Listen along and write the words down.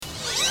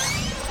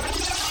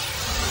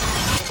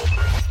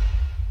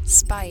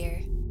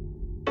Inspire.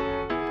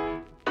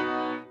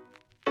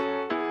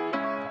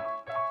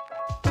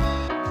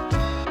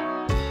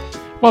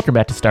 Welcome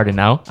back to Started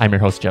Now. I'm your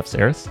host, Jeff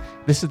Saris.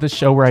 This is the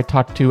show where I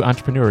talk to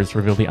entrepreneurs,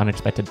 reveal the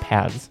unexpected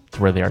paths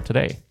to where they are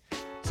today.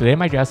 Today,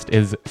 my guest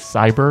is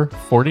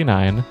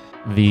Cyber49,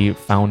 the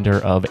founder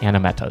of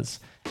Animetas.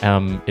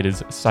 It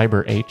is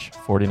Cyber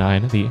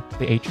H49.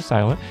 The H is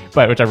silent,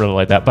 but which I really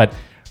like that. But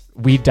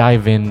we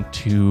dive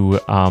into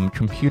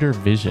computer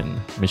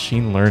vision,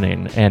 machine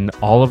learning, and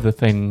all of the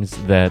things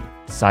that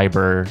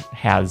Cyber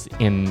has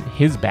in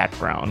his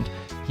background.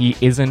 He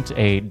isn't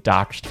a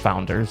doxed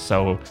founder,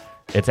 so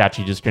it's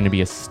actually just going to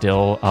be a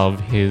still of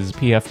his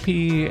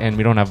PFP, and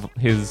we don't have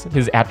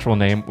his actual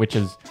name, which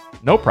is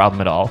no problem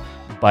at all.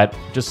 But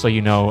just so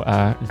you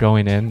know,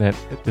 going in, that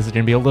this is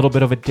going to be a little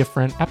bit of a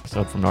different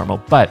episode from normal.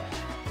 But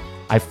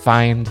I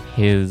find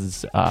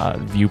his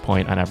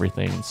viewpoint on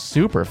everything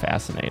super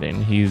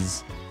fascinating.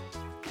 He's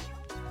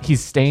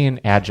staying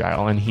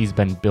agile, and he's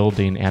been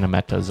building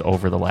Animetas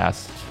over the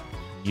last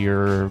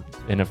year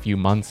and a few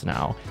months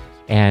now,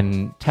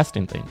 and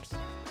testing things,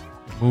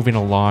 moving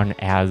along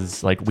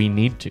as like we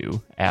need to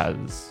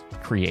as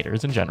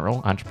creators in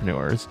general,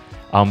 entrepreneurs,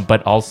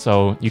 but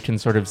also you can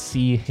sort of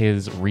see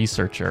his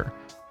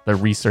the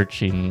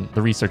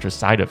researcher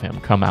side of him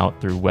come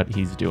out through what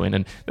he's doing.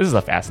 And this is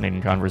a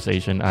fascinating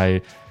conversation.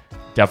 I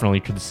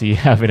definitely could see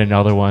having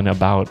another one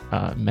about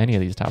many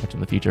of these topics in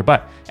the future.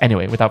 But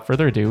anyway, without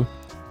further ado,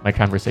 my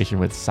conversation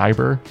with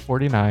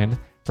Cyber49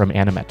 from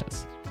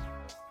Animetas.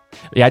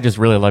 Yeah, I just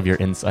really love your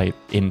insight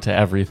into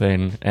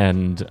everything,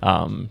 and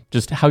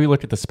just how you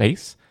look at the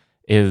space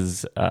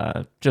is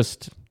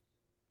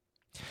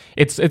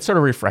it's sort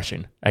of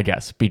refreshing, I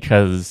guess,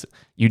 because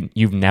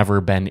you've never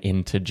been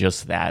into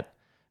just that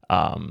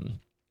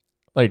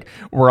like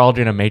we're all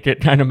gonna make it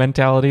kind of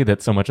mentality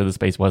that so much of the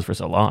space was for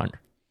so long.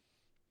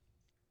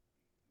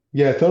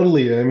 Yeah,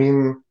 totally. I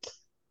mean,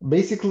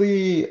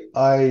 basically,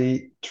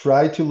 I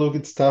try to look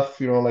at stuff,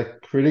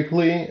 like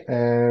critically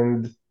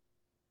and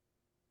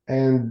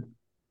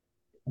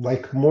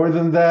like more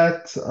than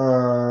that,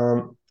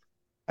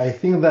 I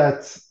think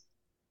that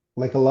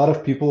like a lot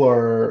of people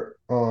are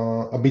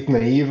a bit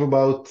naive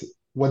about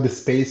what the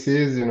space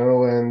is,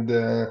 and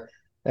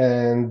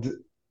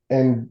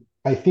and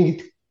I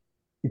think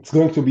it's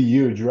going to be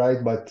huge,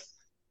 right? But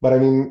I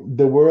mean,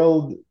 the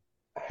world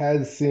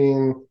has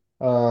seen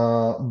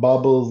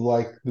bubbles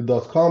like the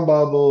dot-com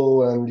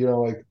bubble, and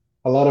like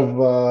a lot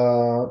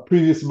of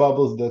previous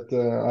bubbles that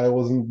I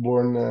wasn't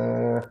born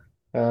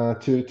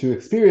to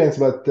experience,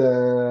 but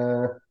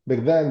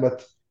back then.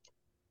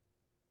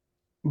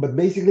 But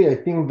basically, I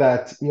think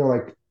that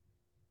like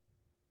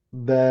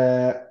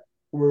the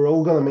we're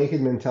all gonna make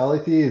it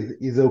mentality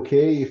is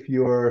okay if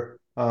you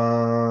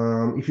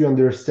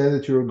understand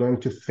that you're going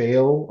to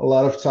fail a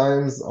lot of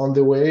times on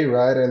the way,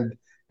 right?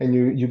 And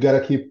you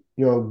gotta keep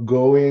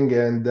going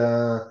and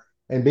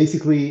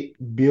basically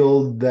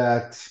build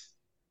that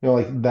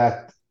like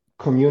that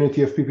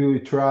community of people you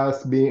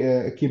trust,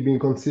 keep being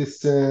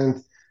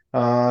consistent,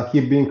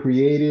 keep being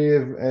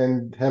creative,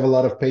 and have a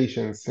lot of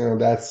patience.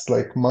 That's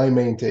like my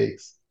main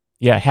takes.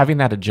 Yeah, having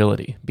that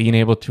agility, being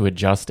able to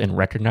adjust and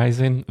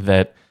recognizing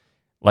that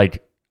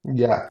like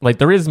Yeah,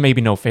 there is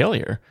maybe no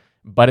failure,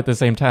 but at the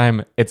same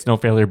time, it's no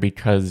failure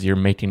because you're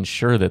making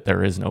sure that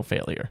there is no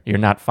failure. You're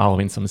not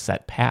following some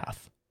set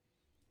path.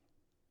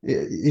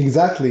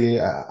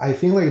 exactly. I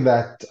think like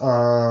that.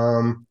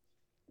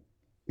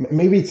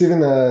 Maybe it's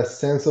even a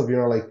sense of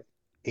like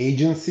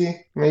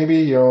agency.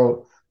 Maybe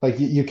like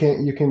you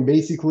can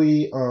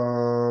basically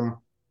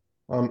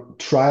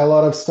try a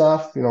lot of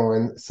stuff,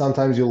 and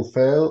sometimes you'll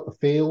fail,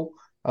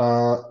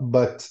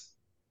 but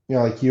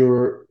like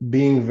you're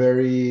being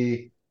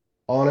very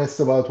honest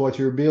about what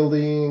you're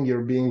building.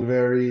 You're being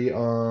very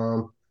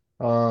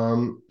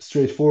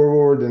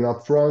straightforward and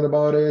upfront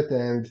about it,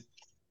 and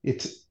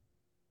it.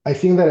 I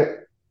think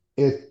that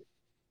it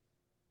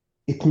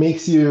it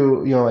makes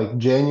you like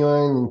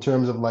genuine in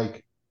terms of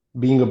like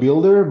being a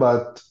builder,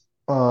 but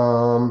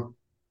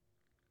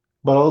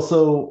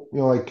also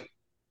like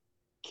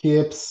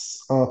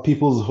keeps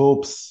people's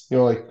hopes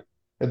like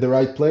at the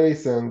right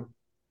place. And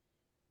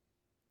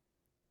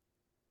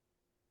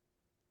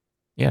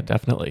Yeah,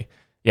 definitely.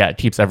 Yeah, it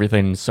keeps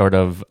everything sort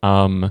of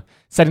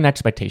setting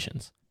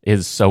expectations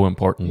is so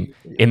important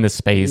in the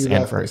space and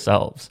for exactly.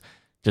 ourselves.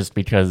 Just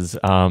because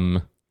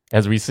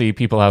as we see,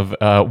 people have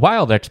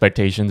wild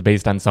expectations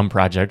based on some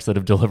projects that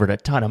have delivered a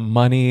ton of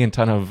money and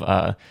ton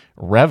of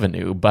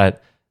revenue.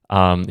 But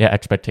yeah,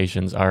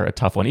 expectations are a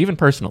tough one, even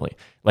personally.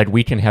 Like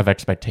we can have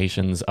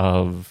expectations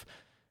of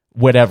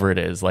whatever it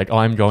is, like, oh,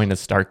 I'm going to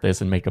start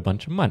this and make a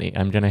bunch of money.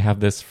 I'm going to have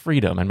this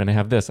freedom. I'm going to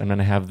have this. I'm going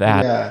to have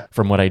that Yeah,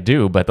 from what I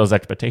do. But those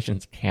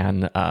expectations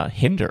can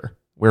hinder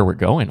where we're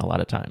going a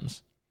lot of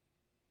times.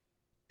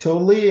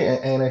 totally.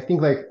 And I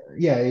think like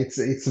yeah,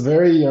 it's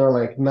very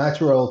like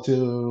natural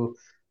to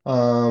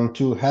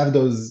have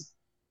those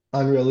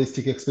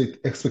unrealistic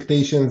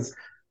expectations.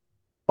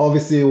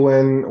 Obviously,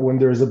 when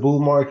there's a bull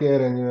market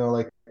and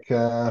like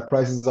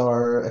prices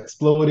are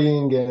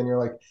exploding, and you're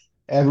like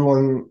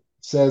everyone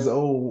says,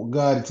 "Oh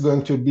God, it's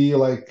going to be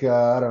like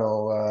I don't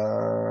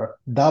know,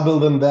 double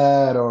than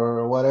that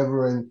or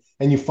whatever,"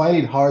 and you find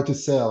it hard to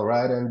sell,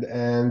 right?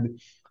 And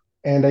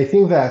I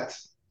think that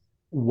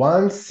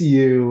once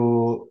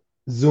you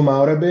zoom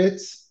out a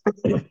bit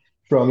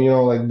from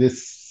like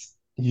this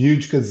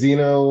huge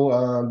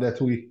casino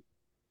that we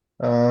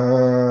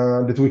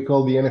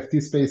call the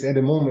NFT space at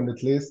the moment,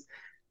 at least,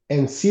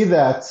 and see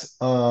that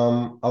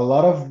a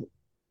lot of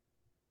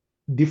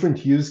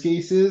different use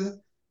cases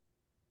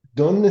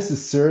don't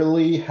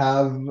necessarily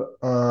have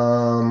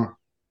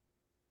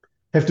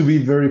to be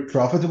very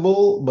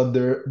profitable, but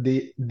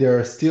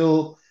they're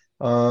still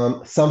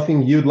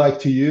something you'd like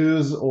to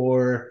use,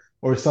 or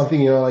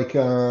something like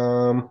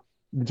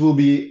it will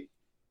be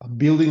a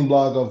building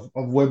block of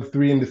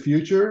Web3 in the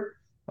future.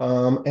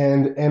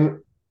 And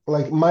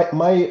like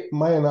my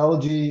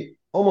analogy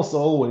almost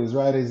always,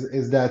 right,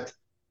 is that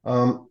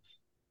um,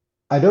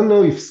 I don't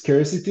know if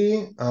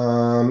scarcity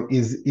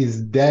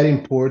is that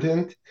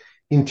important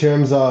in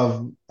terms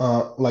of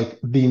like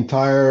the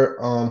entire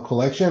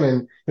collection.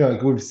 And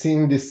like we've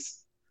seen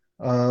this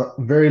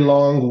very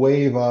long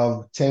wave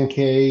of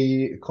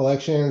 10K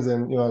collections,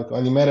 and like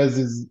Animetas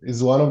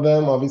is one of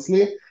them,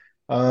 obviously.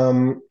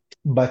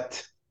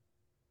 But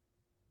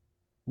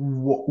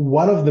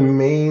one of the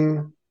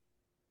main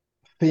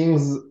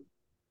things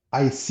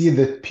I see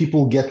that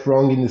people get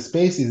wrong in the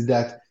space is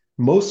that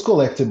most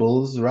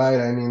collectibles, right?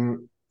 I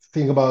mean,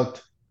 think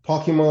about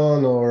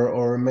Pokemon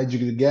or Magic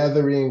the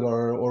Gathering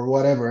or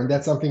whatever, and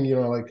that's something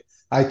like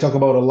I talk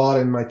about a lot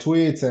in my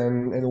tweets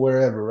and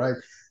wherever, right?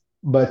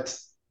 But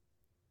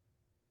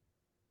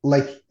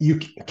like,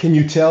 can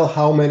you tell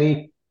how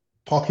many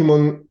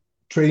Pokemon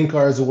trading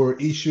cards were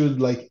issued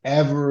like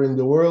ever in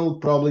the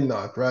world? Probably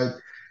not, right?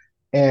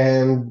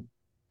 And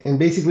and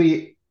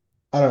basically,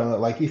 I don't know,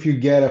 like if you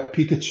get a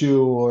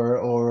Pikachu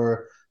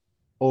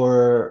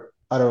or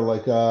I don't know,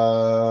 like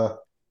a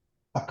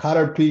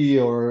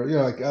Caterpie, or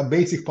like a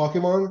basic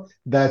Pokemon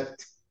that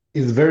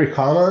is very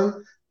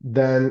common,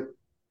 then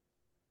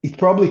it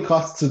probably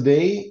costs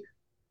today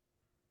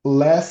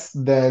less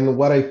than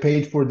what I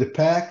paid for the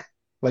pack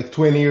like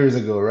 20 years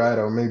ago, right?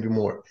 Or maybe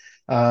more.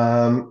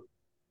 Um,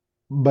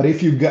 but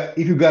if you got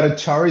a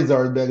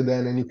Charizard back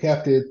then and you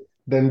kept it,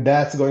 then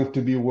that's going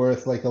to be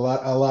worth like a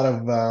lot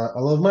of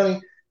money.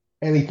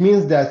 And it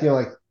means that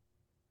like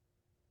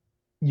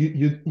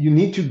you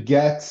need to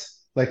get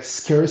like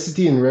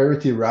scarcity and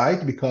rarity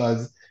right,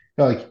 because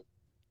like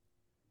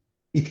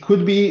it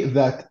could be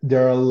that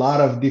there are a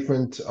lot of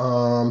different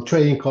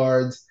trading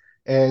cards,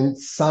 and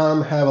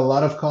some have a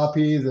lot of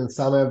copies and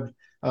some have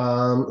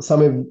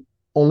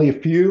only a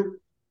few,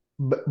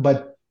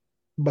 but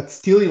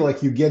still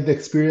like you get the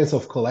experience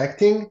of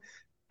collecting.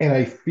 And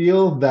I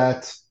feel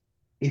that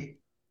it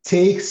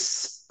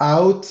takes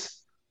out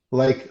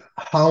like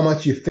how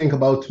much you think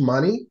about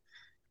money,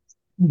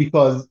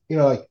 because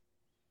like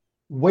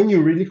when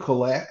you really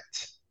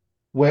collect,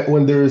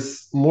 when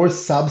there's more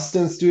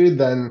substance to it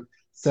than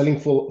selling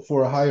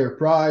for a higher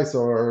price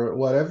or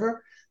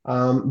whatever,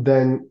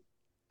 then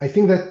I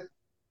think that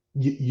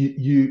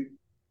you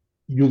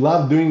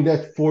love doing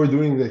that, for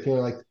doing that,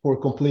 like for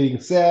completing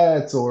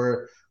sets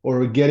or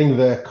getting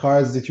the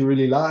cards that you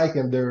really like.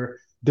 And there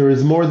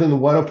is more than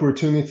one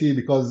opportunity,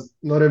 because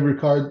not every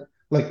card,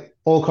 like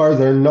all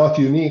cards are not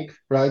unique,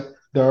 right?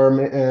 There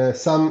are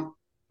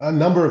a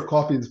number of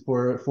copies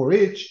for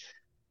each.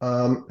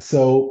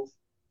 So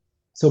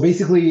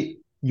basically,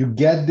 you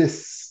get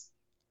this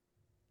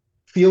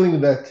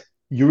feeling that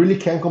you really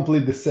can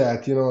complete the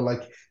set.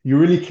 Like you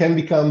really can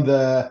become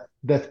that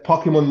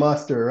Pokemon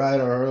master, right,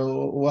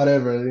 or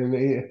whatever.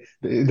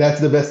 That's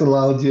the best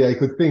analogy I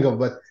could think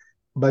of.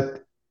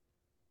 But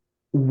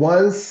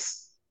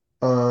once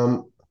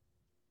a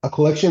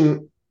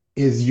collection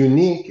is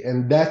unique,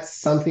 and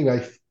that's something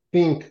I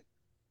think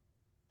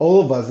all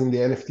of us in the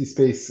NFT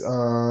space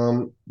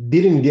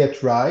didn't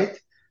get right.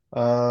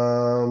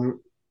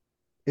 Um,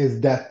 is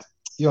that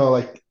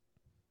like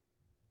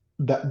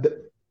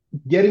the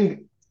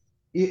getting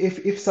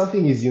if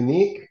something is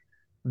unique,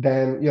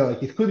 then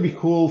like it could be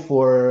cool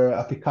for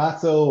a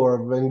Picasso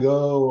or Van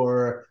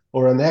Gogh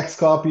or an X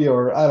copy,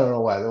 or I don't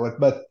know what.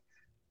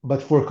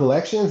 But for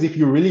collections, if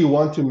you really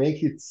want to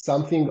make it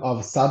something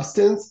of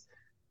substance,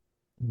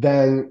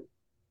 then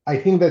I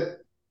think that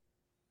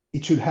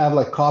it should have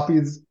like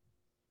copies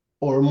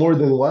or more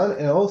than one.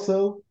 And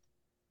also,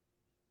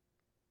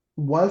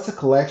 once a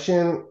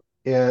collection,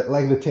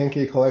 like the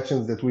 10K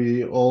collections that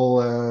we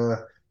all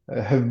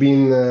have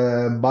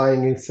been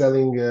buying and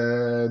selling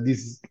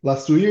these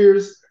last 2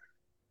 years,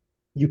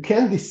 you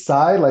can't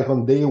decide like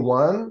on day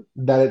one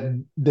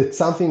that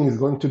something is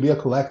going to be a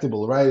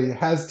collectible, right? It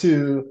has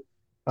to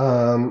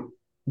um,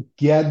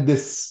 get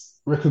this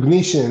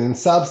recognition and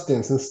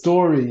substance and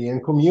story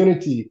and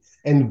community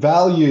and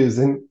values.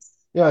 And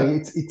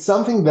it's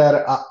something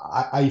that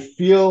I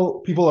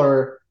feel people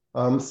are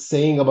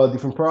saying about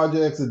different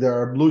projects, that there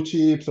are blue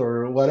chips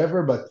or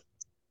whatever, but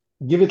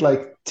give it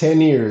like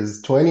 10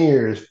 years, 20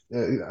 years,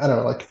 I don't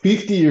know, like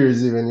 50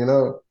 years even.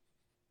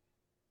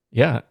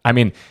 Yeah, I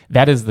mean,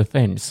 that is the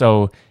thing.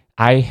 So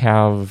I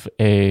have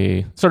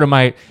a sort of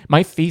my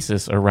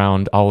thesis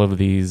around all of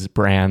these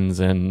brands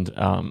and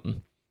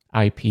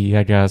IP,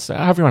 I guess,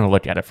 however you want to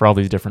look at it, for all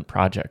these different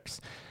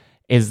projects,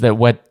 is that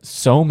what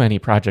so many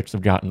projects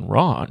have gotten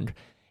wrong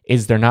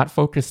is they're not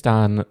focused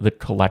on the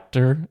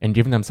collector and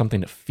giving them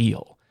something to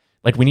feel.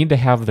 Like we need to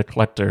have the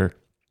collector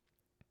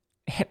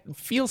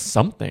feel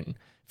something,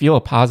 feel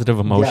a positive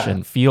Yeah,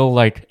 emotion, feel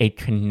like a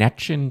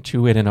connection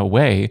to it in a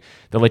way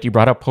that, like you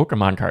brought up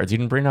Pokemon cards, you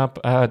didn't bring up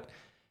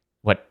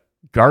what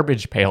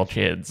Garbage Pail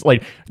Kids,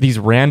 like these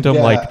random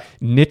like yeah.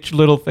 niche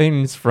little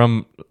things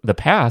from the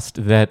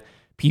past that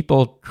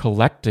people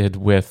collected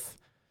with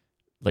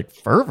like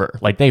fervor.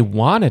 Like they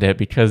wanted it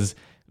because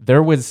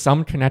there was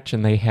some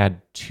connection they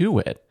had to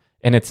it.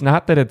 And it's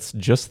not that it's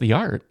just the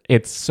art,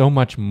 it's so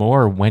much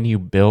more when you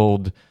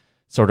build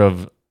sort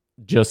of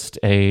just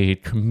a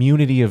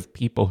community of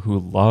people who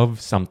love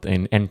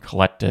something and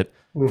collect it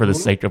for the Hmm.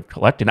 sake of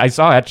collecting. I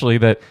saw actually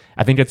that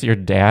I think it's your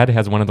dad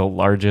has one of the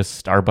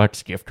largest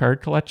Starbucks gift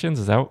card collections.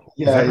 Is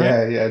Yeah, that right?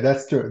 yeah, yeah.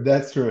 That's true.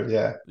 That's true.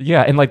 Yeah.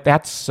 Yeah, and like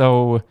that's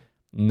so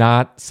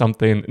not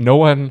something no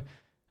one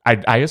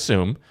I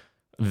assume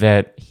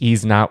that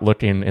he's not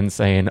looking and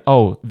saying,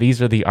 "Oh, these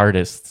are the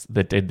artists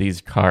that did these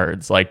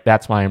cards." Like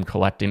that's why I'm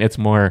collecting. It's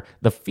more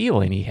the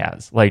feeling he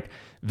has. Like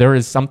there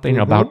is something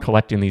about Hmm.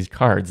 collecting these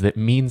cards that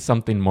means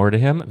something more to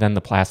him than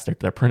the plastic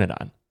they're printed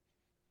on.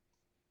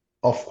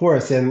 Of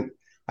course. And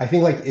I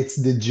think like it's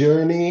the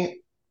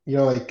journey,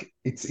 like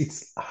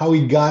it's how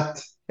we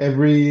got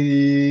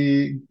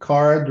every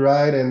card,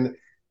 right? And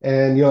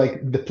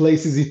like the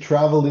places he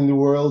traveled in the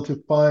world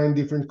to find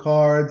different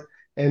cards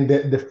and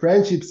the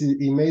friendships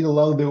he made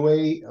along the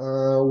way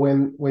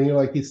when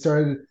like he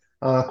started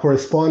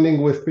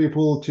corresponding with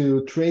people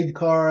to trade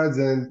cards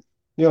and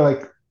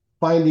like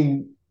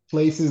finding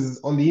places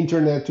on the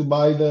internet to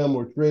buy them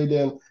or trade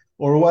them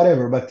or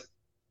whatever. But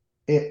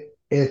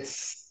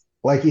it's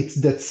like it's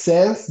that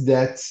sense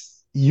that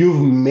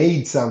you've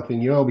made something,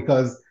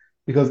 because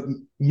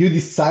you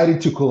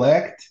decided to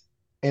collect,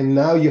 and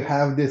now you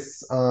have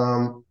this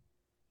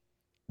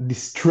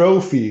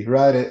trophy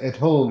right at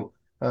home,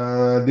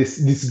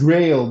 this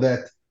grail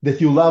that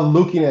you love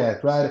looking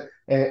at, right?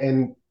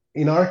 And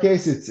in our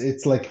case,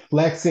 it's like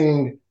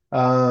flexing.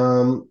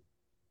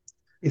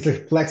 It's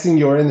like flexing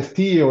your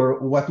NFT or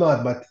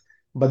whatnot,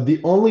 but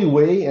the only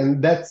way,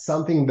 and that's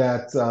something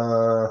that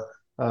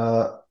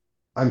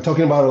I'm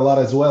talking about a lot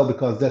as well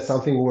because that's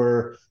something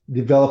we're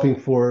developing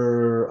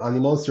for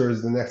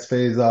Animonsters, the next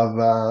phase of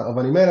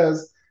Animetas.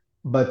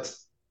 But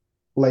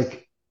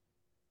like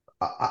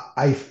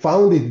I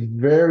found it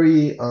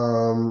very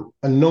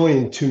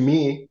annoying to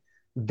me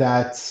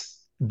that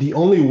the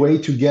only way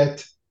to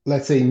get,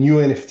 let's say, new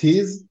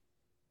NFTs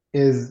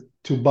is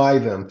to buy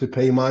them, to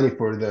pay money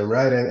for them,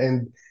 right?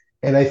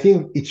 And I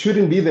think it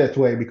shouldn't be that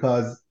way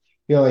because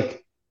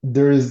like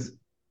there's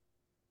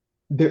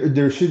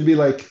there should be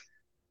like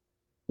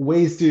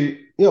ways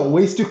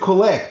to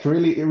collect,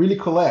 really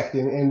collect,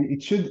 and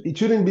it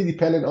shouldn't be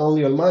dependent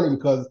only on money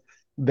because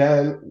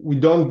then we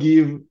don't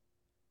give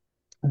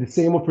the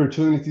same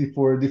opportunity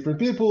for different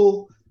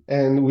people,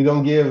 and we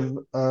don't give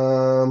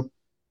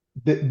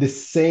the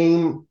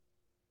same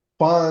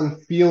fun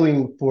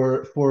feeling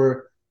for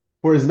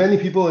as many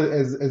people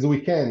as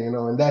we can,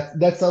 and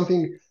that's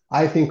something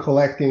I think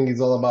collecting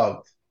is all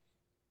about.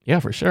 Yeah,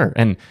 for sure.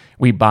 And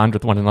we bond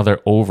with one another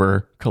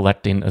over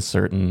collecting a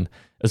certain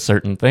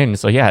thing.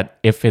 So yeah,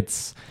 if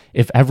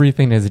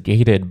everything is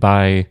gated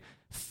by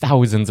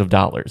thousands of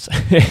dollars,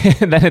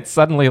 then it's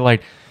suddenly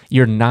like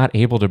you're not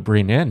able to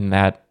bring in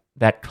that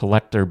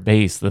collector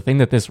base, the thing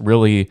that this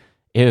really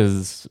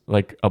is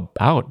like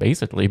about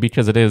basically,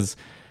 because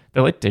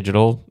they're like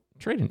digital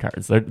trading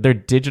cards. They're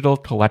digital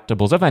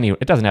collectibles of any.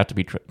 It doesn't have to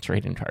be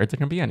trading cards. It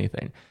can be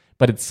anything,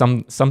 but it's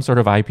some sort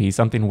of IP,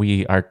 something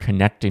we are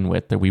connecting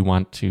with that we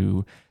want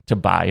to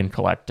buy and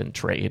collect and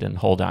trade and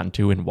hold on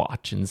to and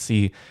watch and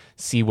see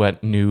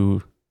what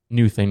new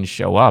things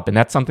show up. And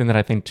that's something that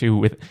I think too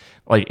with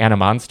like Anna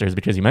Monsters,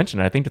 because you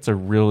mentioned it, I think it's a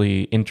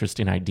really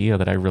interesting idea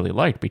that I really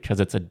like because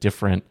it's a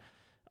different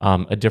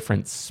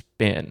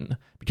spin.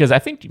 Because I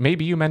think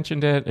maybe you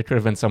mentioned it, it could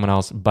have been someone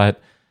else,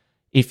 but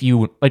if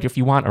you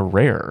want a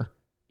rare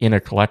in a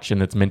collection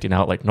that's minting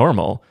out like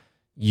normal,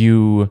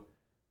 you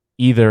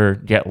either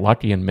get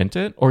lucky and mint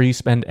it or you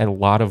spend a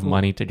lot of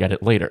money to get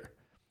it later.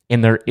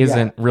 And there Yeah,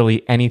 isn't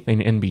really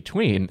anything in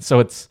between. So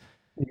it's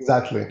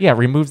exactly. yeah, it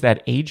removes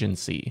that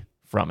agency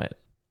from it.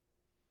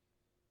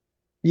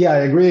 Yeah, I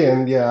agree,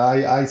 and yeah,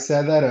 I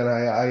said that, and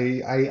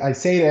I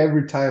say it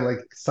every time like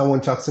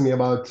someone talks to me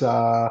about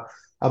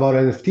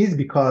NFTs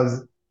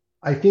because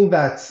I think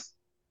that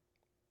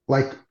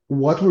like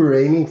what we're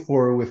aiming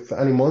for with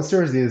Honey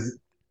Monsters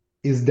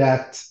is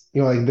that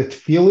like that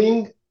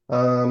feeling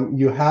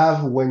you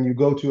have when you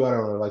go to, I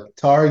don't know, like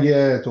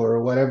Target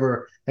or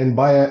whatever and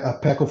buy a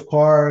pack of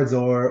cards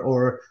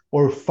or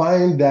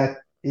find that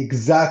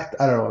exact,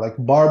 I don't know, like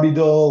Barbie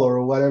doll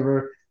or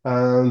whatever,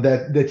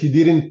 that you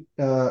didn't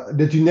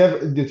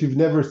that you've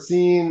never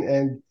seen,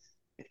 and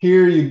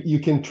here you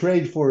can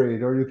trade for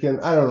it, or you can,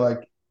 I don't know,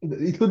 like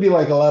it could be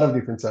like a lot of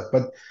different stuff,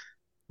 but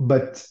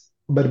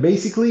but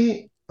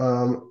basically,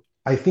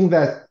 I think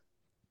that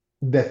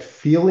that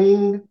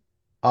feeling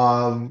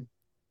of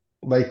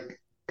like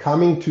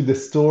coming to the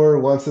store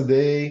once a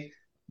day,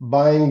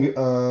 buying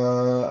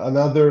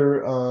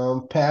another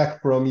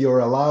pack from your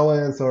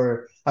allowance,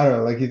 or I don't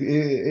know, like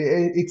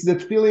it's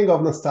that feeling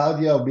of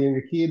nostalgia of being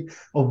a kid,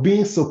 of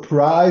being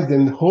surprised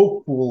and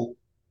hopeful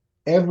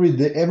every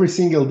day, every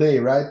single day,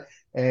 right?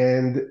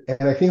 And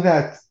I think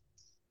that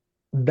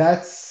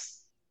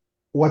that's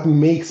what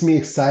makes me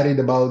excited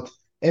about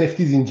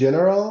NFTs in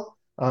general.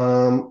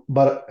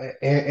 But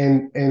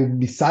and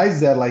besides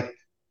that, like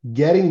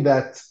getting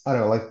that, I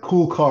don't know, like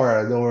cool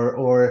card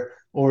or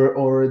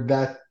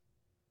that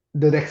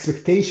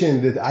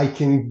expectation that I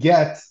can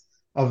get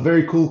a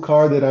very cool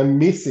card that I'm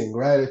missing,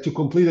 right? To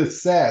complete a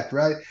set,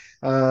 right?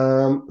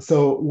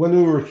 So when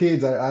we were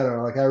kids, I don't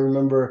know, like I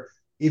remember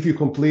if you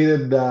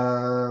completed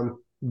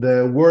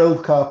the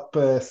World Cup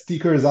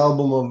stickers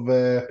album of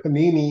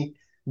Panini,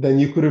 then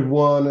you could have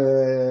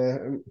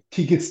won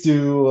tickets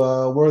to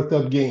World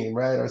Cup game,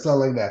 right? Or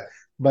something like that.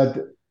 But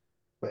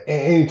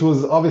and it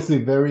was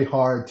obviously very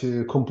hard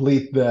to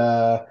complete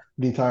the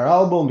entire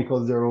album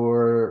because there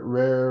were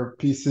rare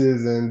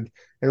pieces and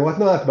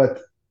whatnot.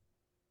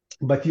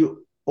 But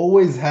you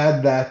always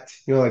had that,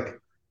 like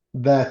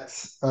that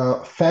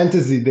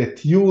fantasy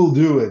that you will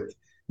do it.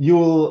 You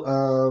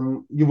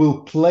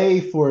will play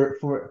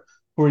for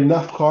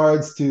enough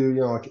cards to,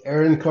 like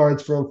earn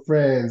cards from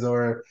friends,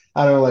 or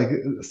I don't know, like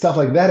stuff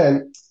like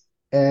that.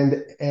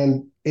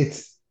 And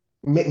it's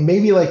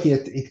maybe like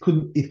it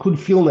could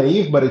feel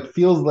naive, but it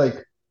feels like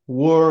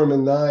warm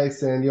and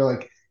nice, and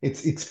like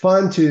it's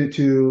fun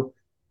to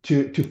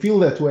feel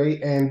that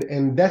way,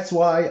 and that's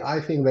why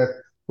I think that,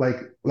 like,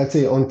 let's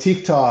say on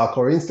TikTok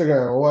or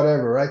Instagram or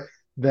whatever, right?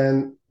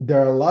 Then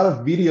there are a lot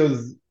of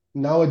videos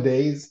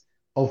nowadays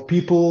of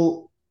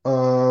people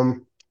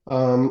unwrapping,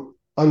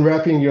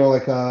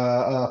 like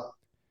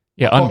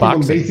Yeah, a Pokemon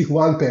unboxing Basic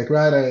one pack,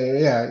 right?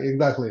 Yeah,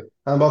 exactly.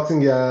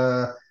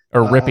 Unboxing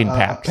or ripping a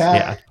packs.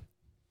 Yeah. pack,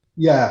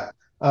 yeah.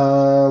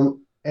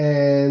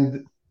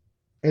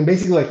 And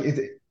basically,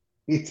 like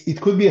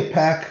it could be a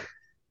pack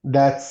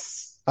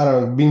that's, I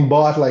don't know, being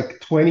bought like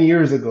 20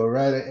 years ago,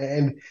 right?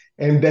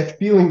 And that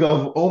feeling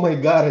of, oh my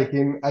God,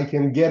 I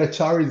can get a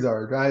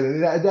Charizard,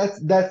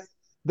 right?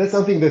 That's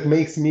something that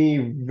makes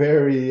me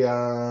very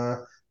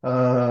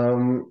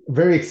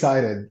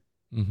excited.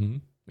 hmm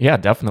Yeah,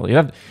 definitely.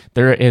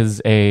 There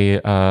is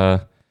a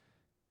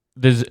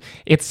there's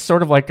it's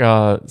sort of like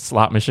a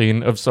slot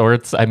machine of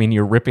sorts. I mean,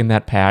 you're ripping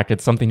that pack.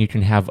 It's something you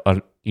can have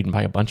you can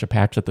buy a bunch of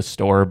packs at the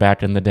store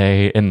back in the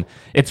day, and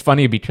it's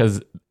funny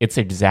because it's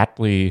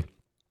exactly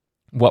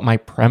what my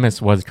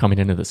premise was coming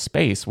into the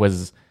space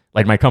was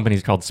like my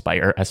company's called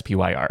Spire,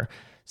 Spyr.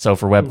 So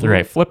for Web3, I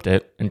Hmm. flipped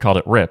it and called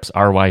it Rips,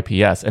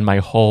 RYPS. And my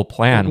whole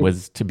plan Hmm.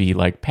 was to be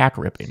like pack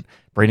ripping,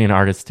 bringing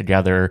artists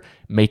together,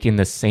 making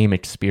the same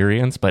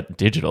experience, but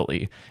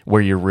digitally,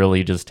 where you're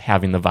really just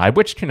having the vibe,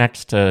 which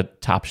connects to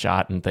Top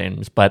Shot and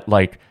things, but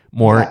like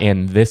more Yeah.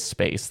 in this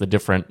space, the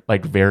different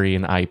like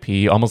varying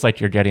IP, almost like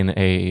you're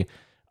getting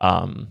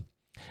um,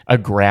 a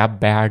grab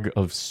bag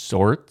of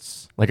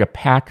sorts, like a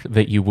pack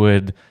that you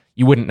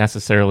wouldn't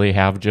necessarily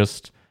have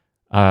just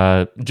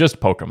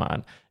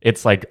Pokemon.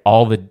 It's like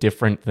all the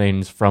different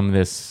things from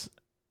this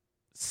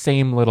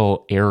same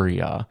little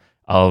area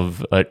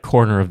of a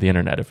corner of the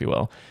internet, if you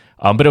will.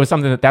 But it was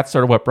something that's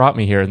sort of what brought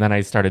me here. And then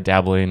I started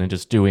dabbling and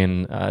just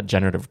doing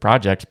generative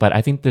projects. But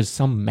I think there's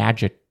some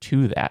magic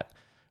to that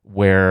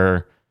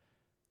where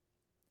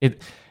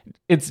it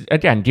it's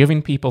again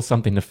giving people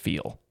something to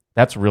feel.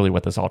 That's really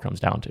what this all comes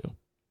down to.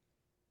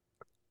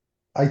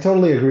 I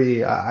totally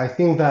agree. I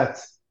think that,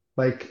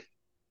 like,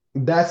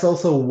 that's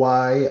also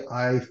why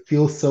I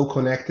feel so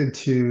connected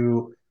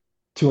to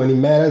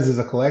Animeras as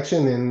a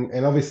collection,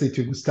 and obviously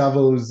to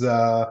Gustavo's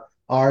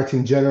art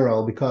in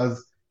general,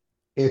 because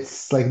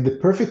it's like the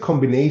perfect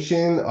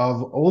combination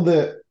of all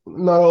the,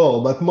 not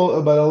all, but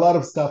a lot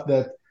of stuff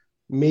that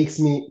makes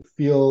me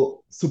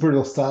feel super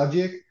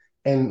nostalgic,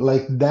 and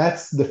like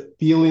that's the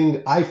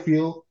feeling I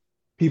feel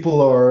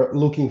people are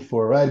looking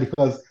for, right?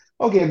 Because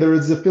okay, there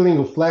is a feeling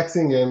of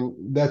flexing, and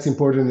that's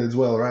important as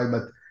well, right?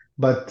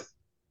 But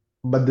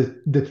but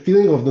the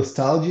feeling of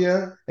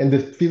nostalgia and the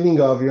feeling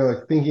of,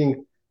 like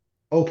thinking,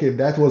 okay,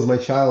 that was my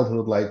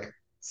childhood, like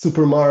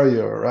Super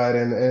Mario, right?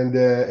 And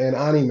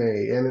anime,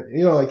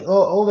 and like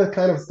all that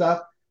kind of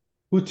stuff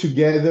put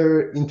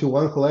together into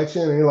one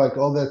collection, and like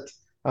all that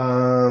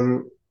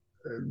um,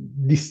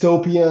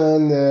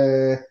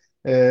 dystopian,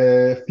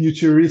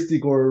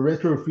 futuristic or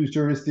retro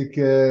futuristic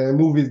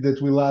movies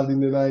that we loved in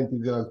the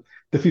 90s,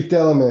 The Fifth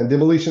Element,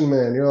 Demolition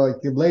Man, like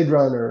Blade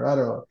Runner, I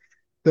don't know.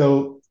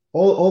 So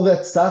all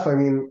that stuff, I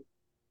mean,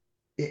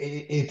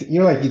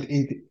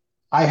 like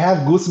I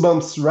have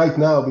goosebumps right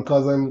now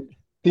because I'm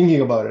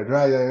thinking about it,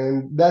 right?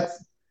 And that's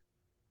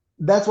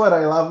what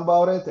I love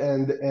about it,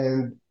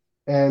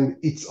 and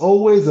it's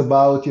always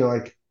about,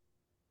 like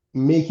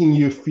making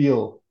you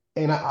feel.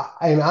 And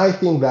I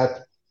think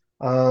that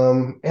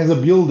as a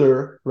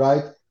builder,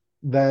 right?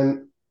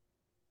 then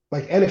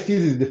like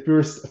NFTs is the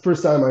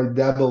first time I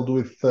dabbled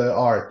with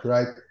art,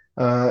 right?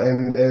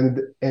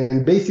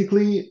 And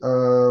basically,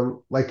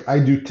 like I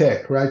do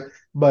tech, right?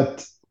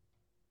 But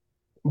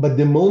but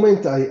the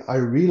moment I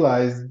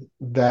realized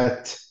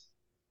that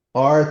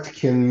art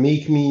can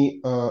make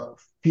me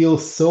feel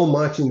so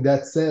much in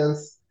that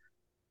sense,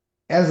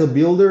 as a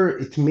builder,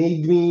 it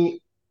made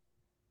me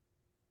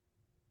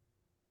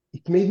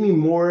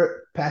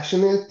more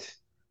passionate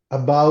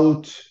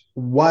about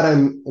what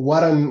I'm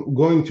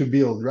going to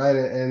build, right?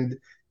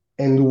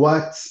 And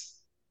what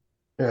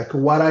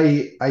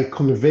I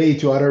convey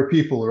to other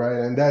people,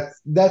 right? And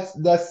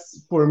that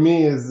for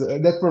me is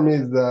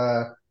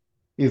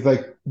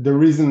like the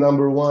reason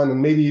number one,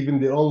 and maybe even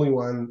the only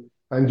one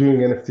I'm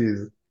doing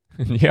NFTs.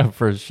 Yeah,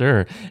 for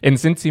sure. And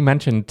since you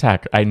mentioned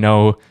tech, I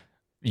know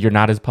you're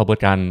not as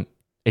public on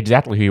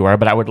exactly who you are,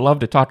 but I would love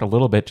to talk a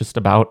little bit just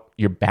about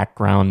your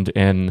background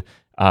in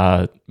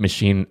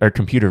machine or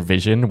computer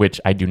vision,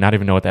 which I do not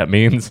even know what that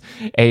means.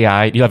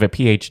 AI, you have a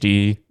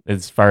PhD,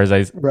 as far as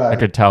I Right.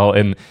 could tell,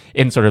 in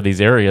sort of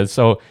these areas.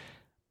 So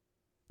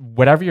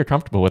whatever you're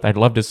comfortable with, I'd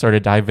love to sort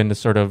of dive into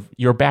sort of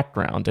your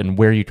background and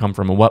where you come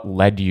from and what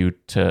led you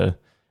to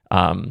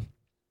um,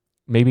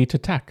 maybe to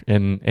tech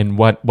and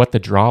what the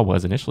draw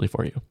was initially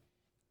for you.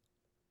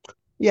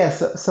 Yeah.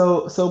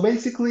 So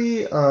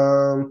basically,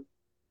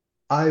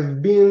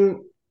 I've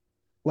been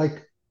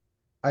like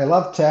I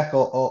love tech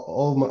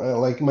all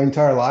like my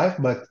entire life,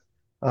 but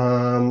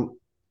um,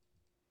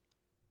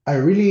 I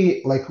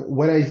really like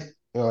when I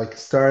like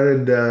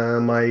started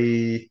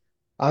my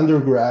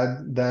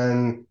undergrad,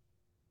 then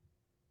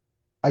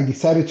I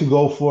decided to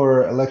go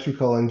for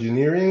electrical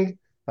engineering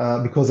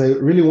because I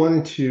really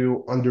wanted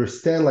to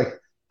understand like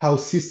how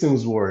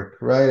systems work,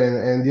 right?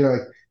 And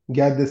like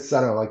get this,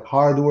 I don't know, like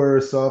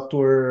hardware,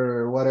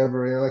 software,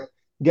 whatever, like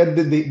get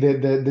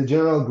the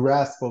general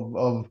grasp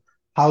of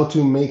how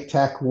to make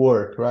tech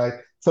work, right?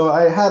 So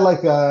I had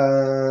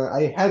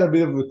a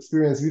bit of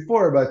experience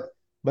before,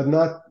 but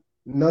not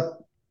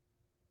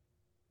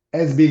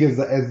as big as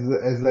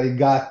I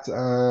got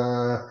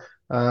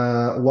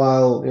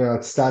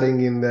while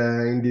studying in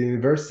the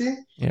university.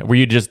 Yeah, were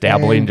you just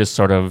dabbling, And just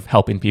sort of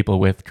helping people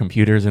with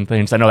computers and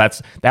things? I know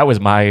that was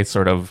my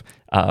sort of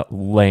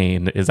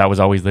lane. Is I was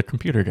always the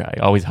computer guy,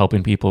 always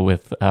helping people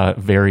with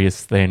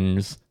various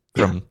things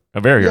from a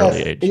very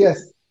early yes, age.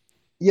 yes,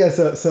 yeah.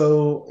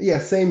 So yeah,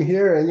 same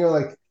here. And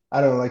like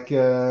I don't know, like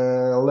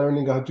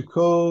learning how to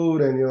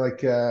code, and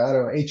like I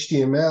don't know,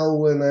 HTML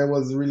when I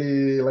was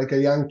really like a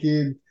young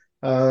kid.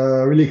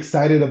 Really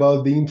excited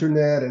about the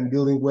internet and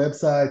building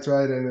websites,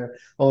 right, and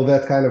all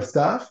that kind of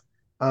stuff.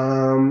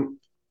 Um,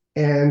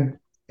 and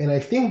and I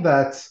think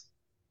that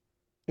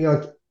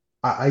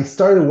I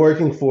started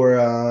working for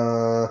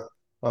a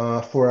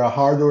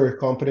hardware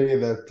company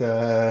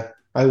that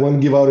I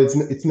won't give out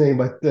its name,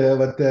 but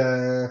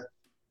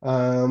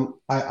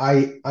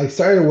I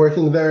started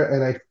working there,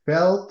 and I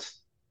felt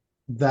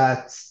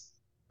that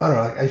I don't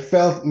know, like, I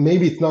felt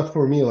maybe it's not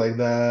for me, like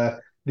the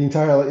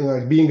entire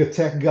like being a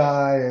tech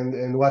guy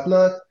and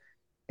whatnot,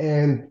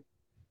 and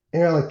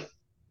like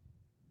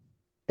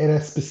in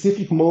a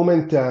specific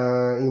moment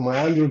in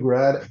my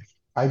undergrad,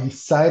 I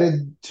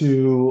decided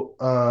to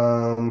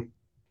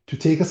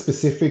take a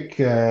specific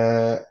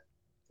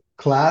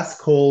class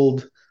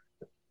called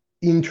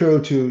Intro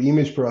to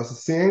Image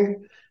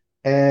Processing,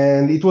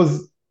 and it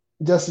was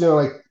just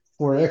like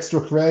for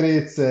extra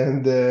credits,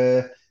 and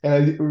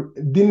I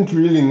didn't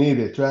really need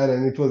it, right?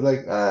 And it was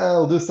like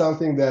I'll do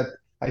something that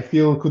I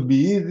feel could be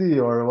easy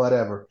or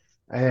whatever,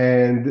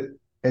 and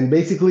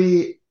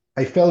basically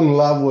I fell in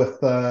love with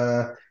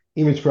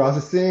image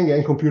processing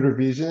and computer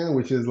vision,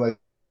 which is like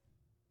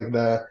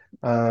the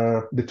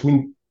uh, the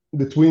twin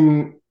the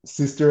twin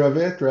sister of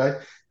it, right?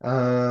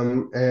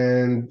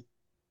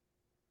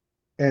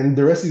 And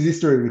the rest is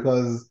history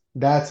because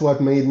that's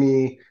what made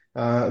me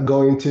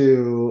go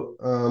into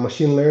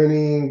machine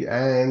learning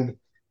and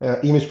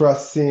image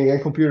processing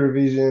and computer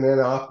vision and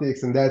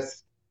optics, and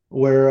that's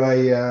where I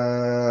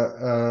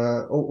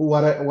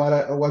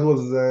what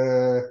was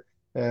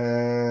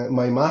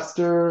my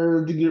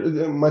master's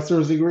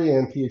degree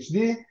and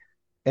PhD.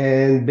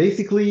 And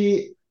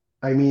basically,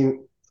 I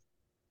mean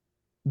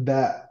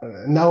that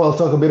now I'll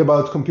talk a bit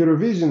about computer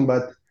vision,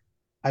 but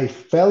I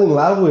fell in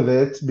love with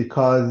it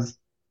because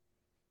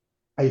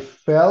I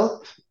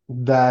felt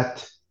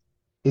that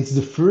it's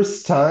the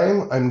first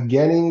time I'm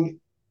getting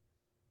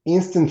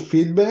instant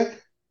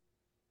feedback,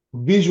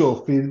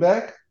 visual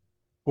feedback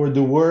for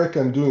the work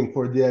I'm doing,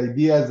 for the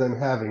ideas I'm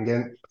having.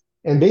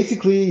 And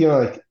basically,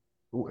 like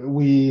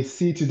we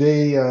see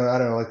today, I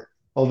don't know, like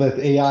all that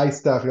AI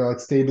stuff, like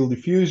Stable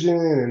Diffusion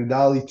and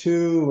DALL-E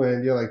 2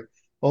 and like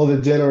all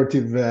the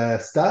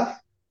generative stuff.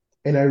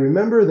 And I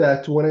remember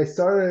that when I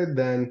started,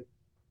 then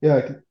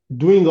like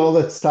doing all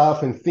that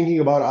stuff and thinking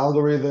about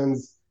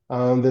algorithms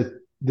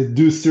that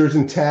do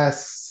certain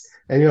tasks,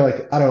 and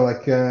like I don't know,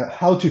 like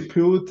how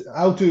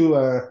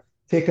to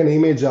take an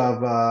image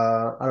of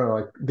I don't know,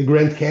 like the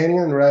Grand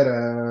Canyon, right,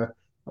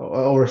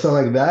 or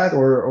something like that,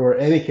 or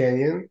any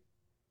canyon,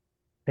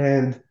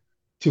 and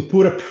to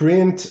put a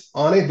print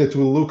on it that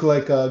will look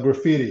like a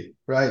graffiti,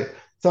 right?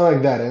 Something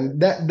like that.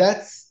 And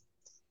that's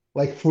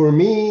like for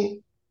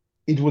me,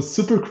 it was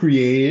super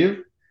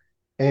creative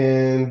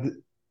and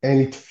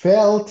it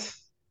felt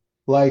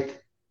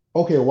like,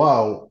 okay,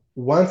 wow,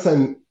 once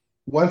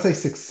I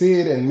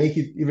succeed and make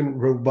it even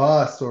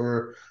robust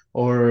or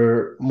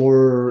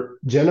more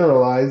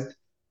generalized,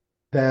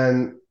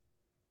 then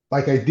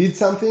like I did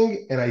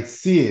something and I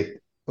see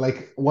it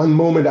like one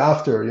moment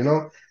after,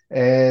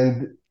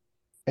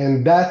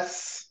 and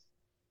that's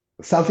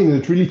something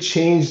that really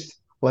changed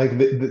like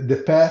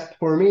the path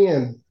for me.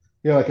 And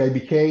like I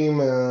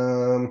became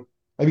an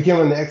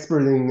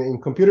expert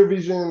in computer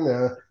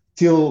vision,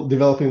 still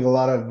developing a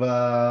lot of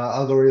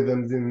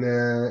algorithms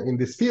in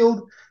this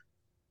field.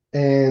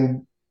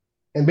 and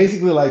and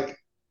basically like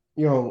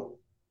you know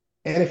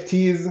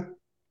NFTs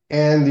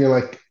and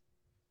like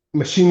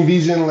machine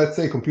vision, let's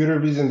say computer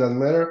vision, doesn't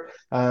matter.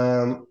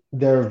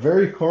 They're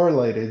very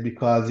correlated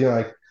because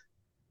like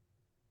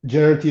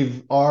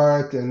generative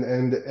art and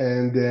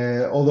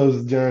all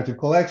those generative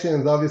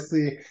collections,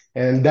 obviously,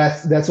 and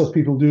that's what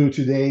people do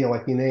today,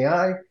 like in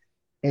AI.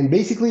 And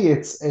basically,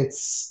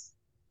 it's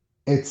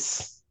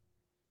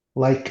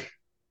like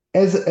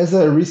as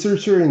a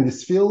researcher in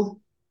this field,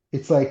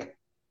 it's like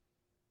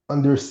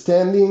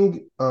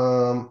understanding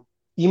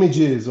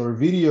images or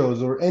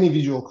videos or any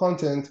visual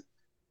content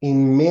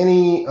in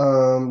many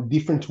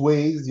different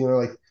ways,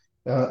 like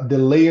the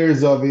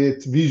layers of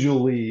it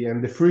visually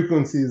and the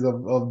frequencies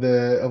of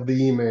the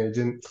image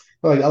and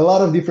like a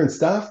lot of different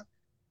stuff.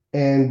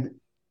 And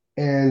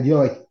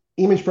like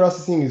image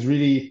processing is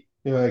really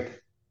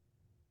like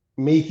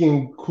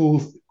making cool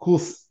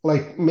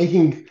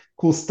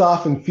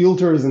stuff and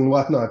filters and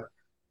whatnot.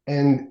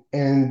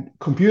 And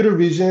computer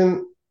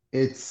vision,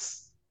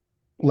 it's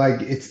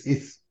like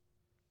it's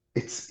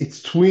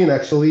twin,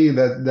 actually.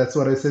 That's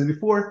what I said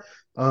before,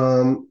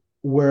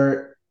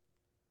 where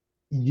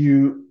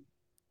you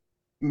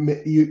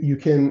you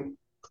can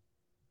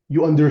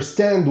you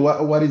understand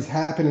what is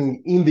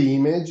happening in the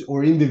image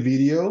or in the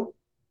video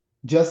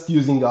just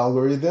using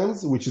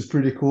algorithms, which is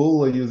pretty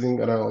cool,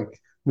 using, I don't know, like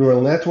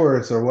neural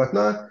networks or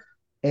whatnot.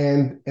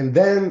 And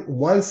then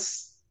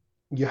once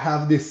you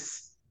have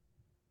this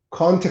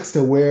context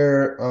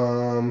aware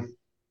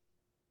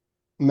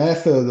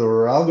method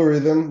or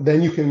algorithm,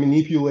 then you can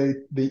manipulate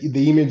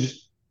the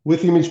image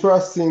with image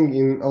processing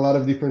in a lot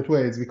of different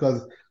ways.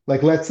 Because,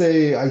 like, let's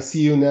say I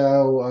see you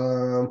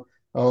now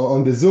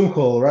on the Zoom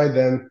call, right?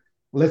 Then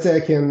let's say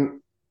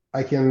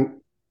I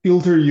can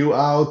filter you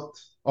out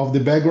of the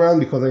background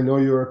because I know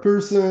you're a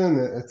person,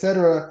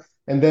 etc.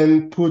 And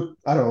then put,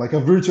 I don't know, like a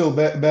virtual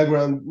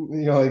background,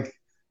 like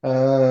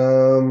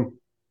um,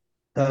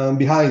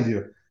 behind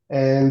you.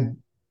 And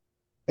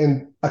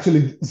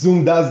actually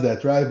Zoom does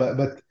that, right?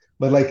 But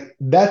like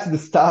that's the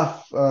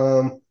stuff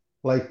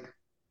like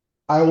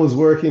I was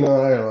working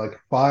on, I don't know, like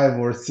 5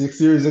 or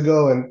 6 years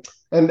ago.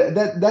 And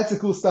that's the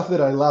cool stuff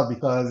that I love,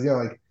 because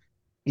like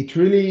it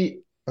really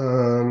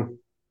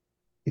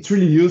it's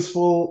really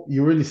useful.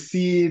 You really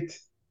see it,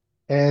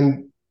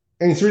 and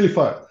it's really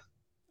fun.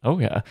 Oh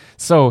yeah.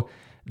 So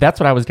that's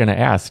what I was going to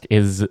ask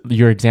is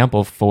your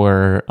example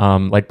for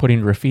like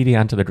putting graffiti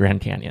onto the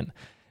Grand Canyon.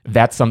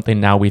 That's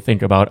something now we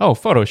think about, oh,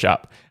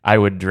 Photoshop. I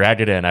would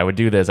drag it in. I would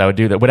do this. I would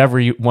do that.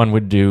 Whatever one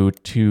would do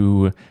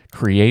to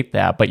create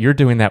that. But you're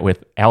doing that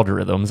with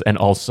algorithms and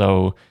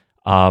also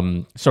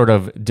sort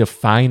of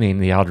defining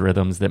the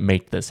algorithms that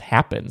make this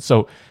happen.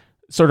 So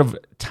sort of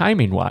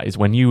timing wise,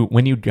 when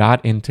you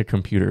got into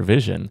computer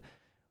vision,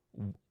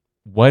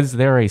 was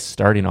there a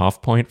starting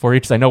off point for you?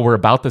 Because I know we're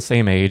about the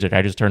same age. Like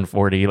I just turned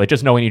 40. Like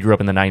just knowing you grew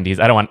up in the 90s,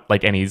 I don't want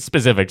like any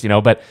specifics,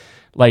 but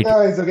like, No,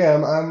 it's okay.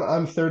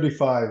 I'm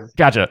 35.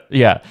 gotcha.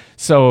 Yeah.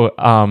 So,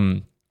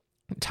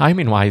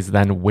 timing wise,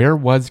 then where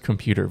was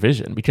computer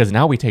vision? Because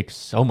now we take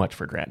so much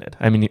for granted.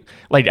 When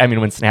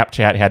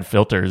Snapchat had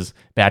filters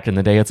back in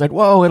the day, it's like,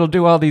 whoa, it'll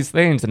do all these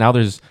things. And now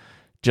there's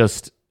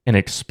just an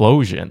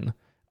explosion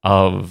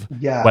of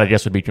what I Yeah.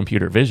 guess would be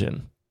computer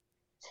vision.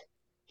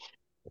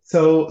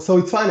 So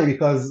it's funny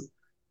because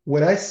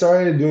when I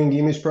started doing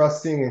image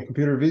processing and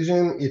computer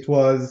vision, it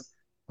was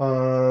I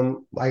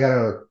don't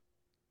know,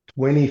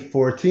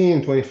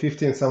 2014,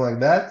 2015, something like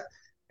that.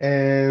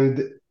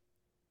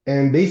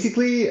 And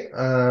basically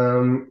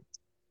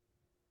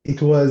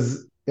it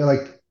was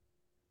like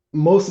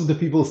most of the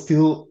people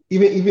still,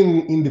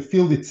 even in the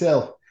field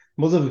itself,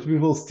 most of the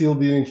people still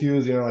didn't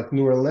use like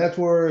neural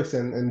networks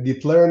and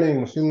deep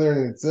learning, machine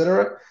learning,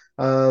 etc.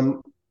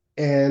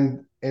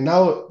 And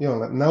now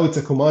now it's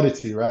a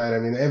commodity, right? I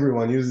mean,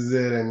 everyone uses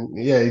it, and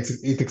yeah,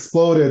 it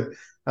exploded.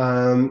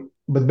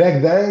 But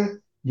back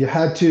then you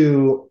had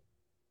to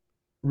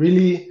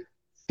really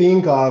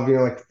think of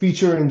like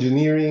feature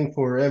engineering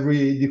for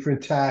every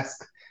different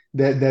task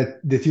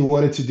that you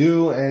wanted to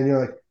do, and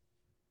like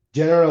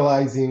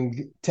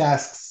generalizing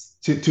tasks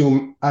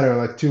to I don't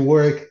know, like to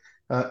work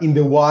in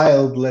the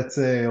wild, let's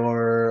say,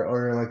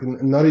 or like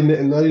not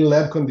in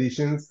lab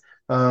conditions.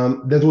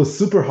 That was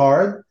super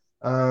hard.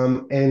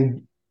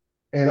 And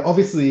and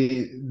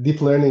obviously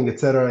deep learning,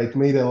 etc. It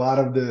made a lot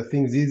of the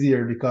things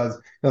easier because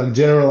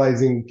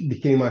generalizing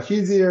became much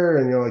easier,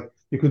 and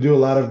you could do a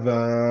lot of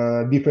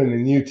different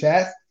and new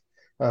tasks.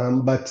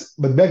 But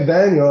back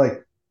then,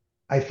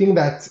 I think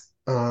that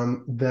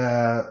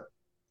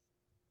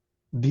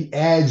the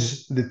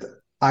edge that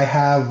I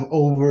have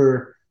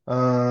over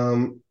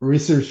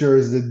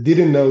researchers that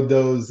didn't know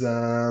those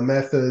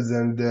methods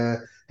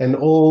and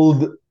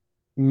old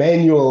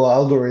manual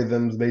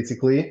algorithms,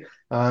 basically,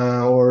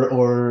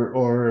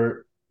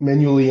 or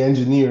manually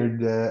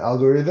engineered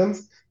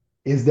algorithms,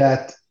 is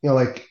that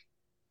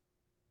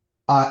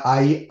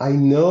I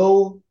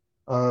know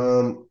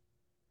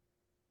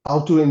how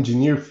to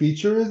engineer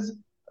features,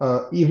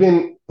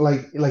 even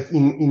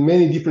in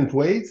many different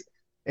ways,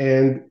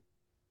 and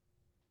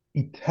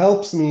it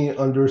helps me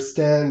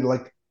understand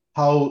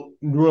how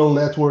neural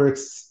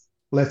networks,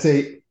 let's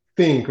say,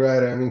 think,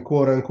 right? I mean,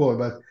 quote unquote,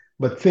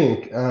 but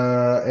think,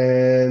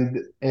 and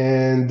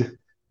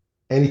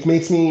it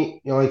makes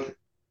me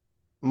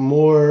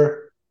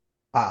more,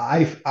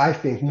 I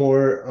think,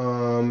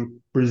 more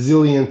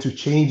resilient to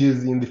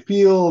changes in the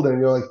field,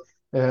 and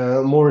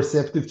more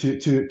receptive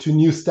to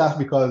new stuff,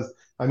 because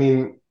I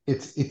mean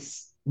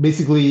it's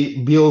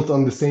basically built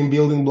on the same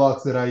building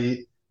blocks that I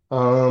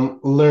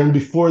learned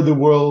before the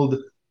world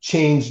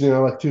changed,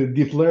 to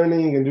deep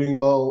learning and doing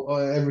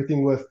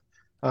everything with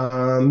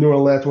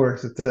neural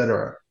networks,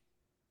 etc.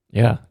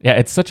 Yeah. Yeah.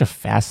 It's such a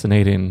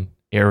fascinating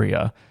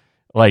area.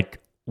 Like,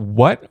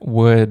 what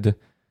would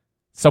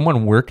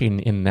someone working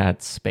in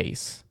that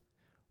space,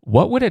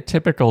 what would a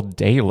typical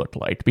day look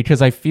like?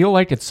 Because I feel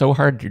like it's so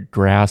hard to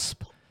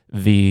grasp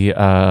the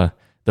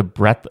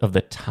breadth of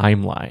the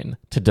timeline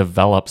to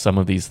develop some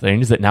of these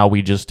things that now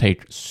we just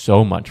take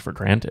so much for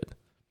granted.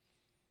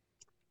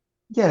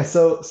 Yeah,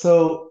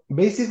 so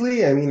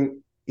basically, I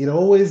mean, it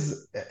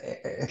always,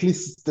 at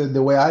least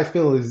the way I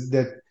feel is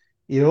that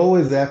it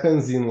always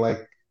happens in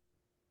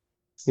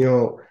you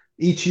know,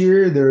 each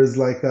year there's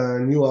like a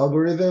new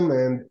algorithm,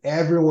 and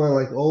everyone,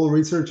 like all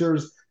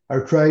researchers,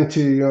 are trying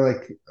to,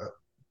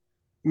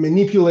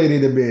 manipulate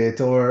it a bit,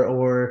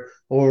 or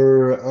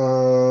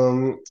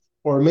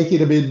make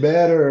it a bit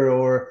better,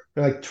 or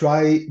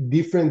try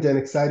different and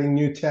exciting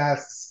new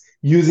tasks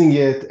using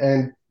it,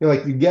 and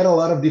you get a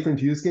lot of different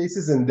use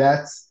cases, and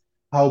that's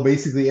how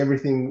basically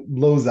everything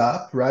blows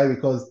up, right?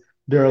 Because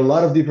there are a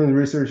lot of different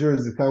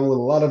researchers that come with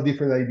a lot of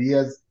different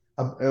ideas,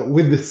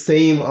 with the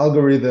same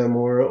algorithm,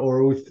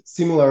 or with a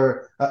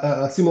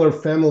similar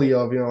family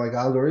of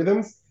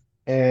algorithms,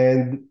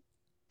 and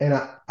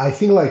I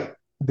think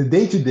the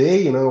day to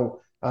day,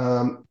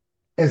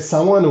 as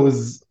someone who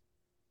was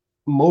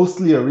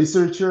mostly a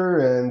researcher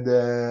and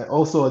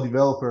also a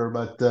developer,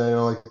 but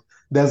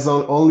that's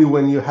only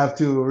when you have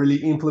to really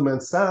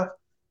implement stuff.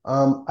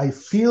 I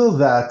feel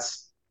that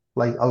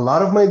a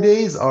lot of my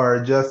days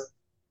are just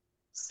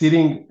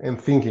sitting and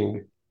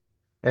thinking,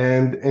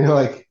 and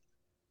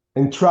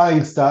and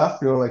trying stuff.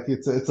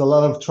 It's a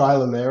lot of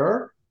trial and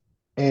error,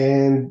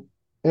 and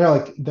there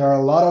are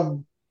a lot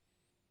of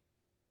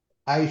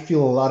I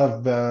feel a lot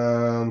of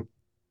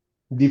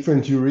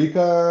different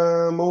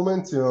eureka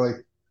moments.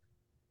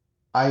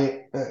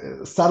 I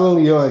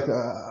suddenly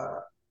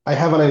I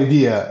have an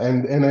idea,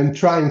 and I'm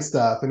trying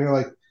stuff,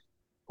 and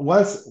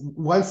once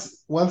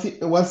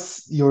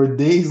your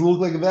days look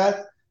like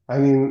that, I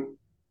mean,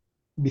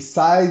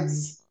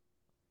 besides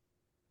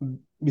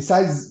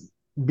besides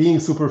being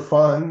super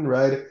fun,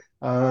 right?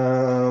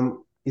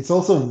 It's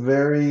also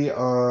very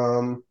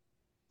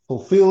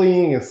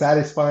fulfilling and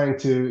satisfying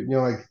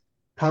to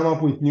come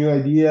up with new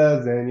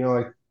ideas,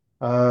 and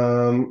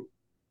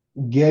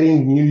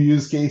getting new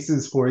use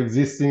cases for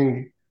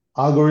existing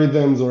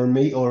algorithms,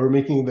 or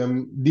making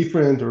them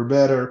different or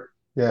better.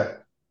 Yeah.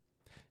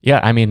 Yeah,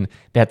 I mean,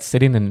 that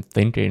sitting and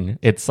thinking,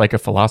 it's like a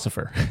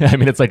philosopher. I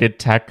mean, it's like a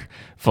tech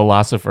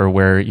philosopher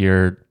where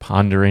you're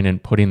pondering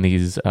and putting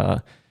these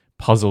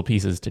puzzle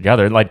pieces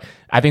together. Like,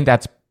 I think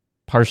that's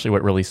partially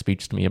what really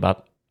speaks to me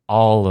about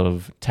all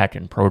of tech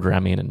and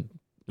programming and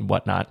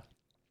whatnot,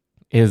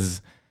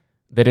 is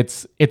that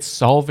it's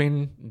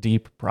solving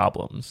deep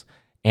problems,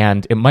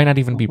 and it might not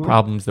even be Hmm.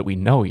 problems that we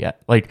know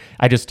yet. Like,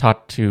 I just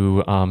talked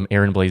to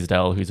Aaron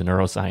Blaisdell, who's a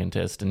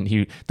neuroscientist, and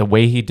the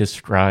way he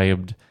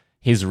described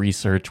his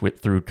research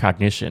through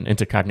cognition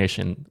into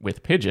cognition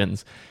with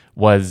pigeons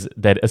was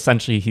that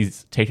essentially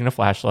he's taking a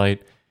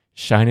flashlight,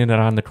 shining it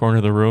on the corner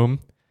of the room,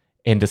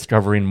 and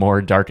discovering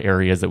more dark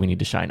areas that we need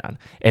to shine on.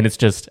 And it's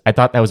just, I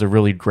thought that was a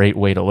really great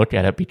way to look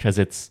at it, because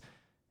it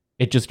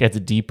just gets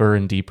deeper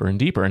and deeper and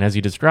deeper. And as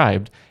you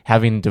described,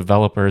 having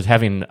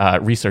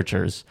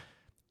researchers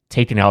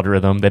take an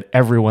algorithm that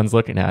everyone's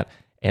looking at,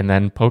 and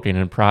then poking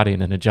and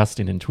prodding and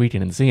adjusting and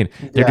tweaking and seeing,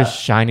 they're Yeah, just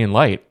shining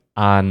light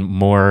on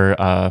more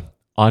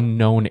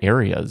unknown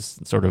areas,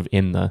 sort of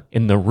in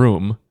the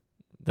room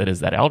that is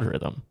that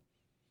algorithm.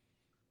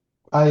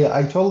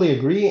 I totally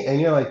agree,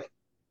 and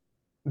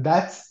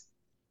that's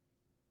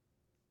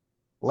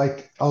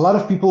a lot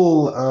of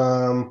people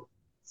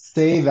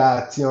say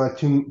that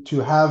to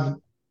have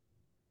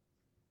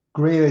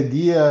great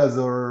ideas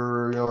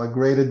or like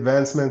great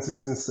advancements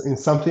in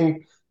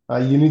something,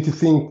 you need to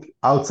think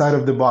outside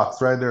of the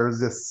box, right? There's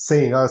this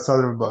saying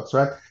outside of the box,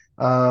 right?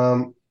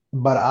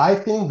 But I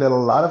think that a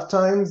lot of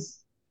times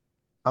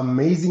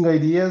amazing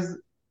ideas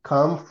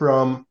come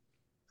from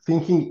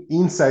thinking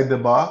inside the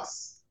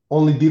box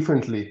only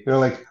differently.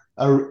 Like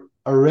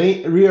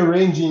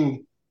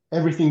rearranging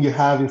everything you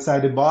have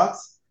inside the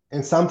box,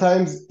 and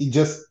sometimes it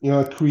just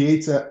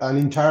creates an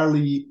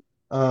entirely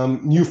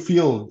new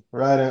field,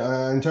 right?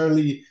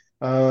 Entirely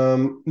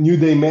new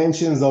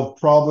dimensions of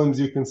problems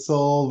you can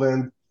solve,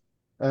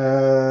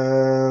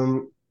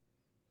 um,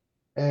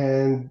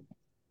 and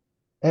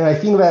and I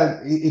think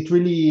that it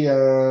really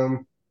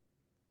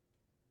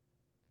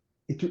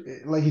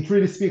it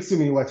really speaks to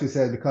me what you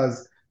said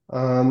because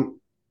um,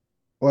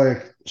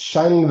 like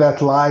shining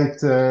that light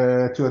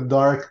to a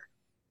dark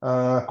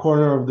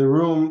corner of the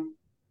room,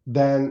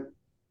 then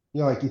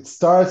like it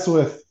starts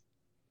with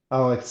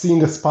like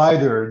seeing a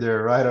spider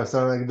there, right, or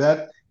something like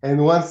that.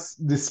 And once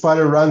the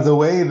spider runs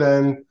away,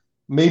 then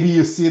maybe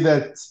you see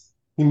that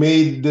he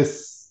made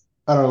this,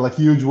 I don't know, like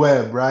huge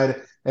web, right?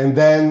 And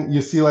then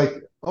you see like,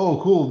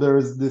 oh, cool,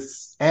 there's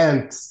this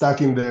ant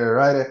stuck in there,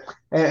 right?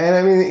 And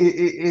I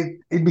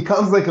mean, it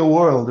becomes like a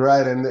world,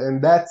 right?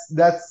 And that's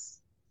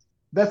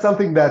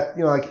something that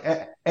like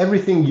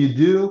everything you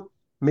do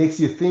makes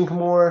you think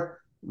more,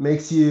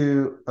 makes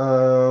you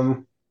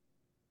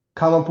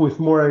come up with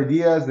more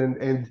ideas,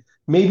 and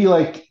maybe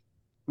like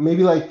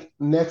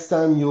next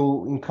time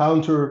you'll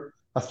encounter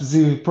a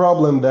specific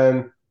problem,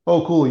 then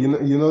oh cool, you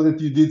know that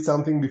you did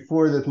something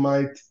before that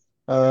might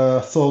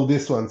solve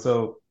this one.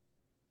 So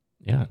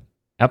Yeah,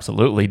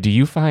 absolutely. Do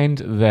you find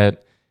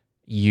that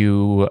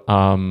you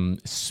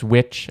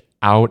switch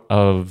out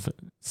of,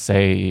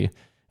 say,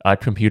 a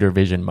computer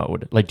vision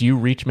mode? Like, do you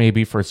reach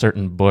maybe for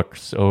certain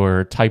books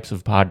or types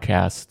of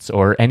podcasts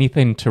or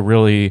anything to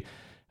really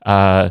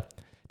uh,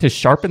 to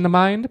sharpen the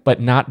mind,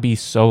 but not be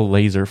so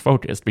laser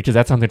focused? Because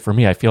that's something for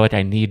me. I feel like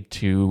I need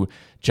to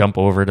jump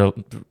over to,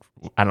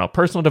 I don't know,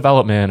 personal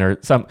development or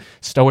some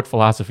Stoic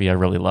philosophy I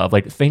really love.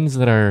 Like things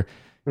that are,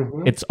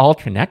 mhm. it's all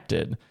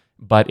connected,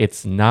 but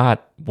it's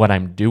not what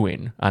I'm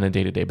doing on a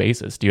day to day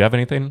basis. Do you have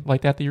anything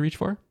like that that you reach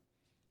for?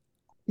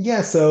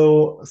 Yeah,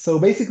 so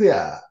basically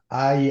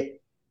I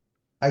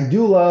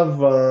do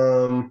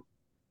love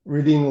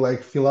reading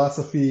like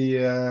philosophy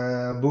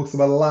books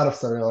about a lot of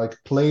stuff, like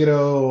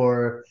Plato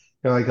or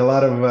like a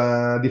lot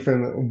of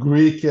different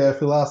Greek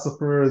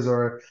philosophers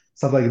or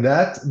stuff like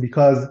that,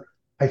 because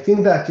I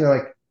think that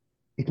like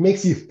it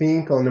makes you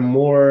think on a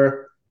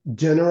more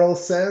general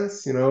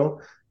sense,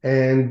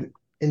 and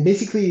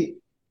basically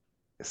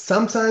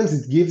sometimes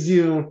it gives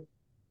you,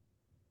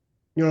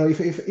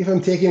 if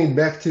I'm taking it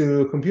back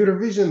to computer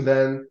vision,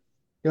 then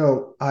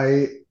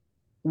I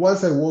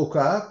once I woke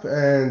up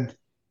and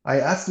I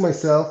asked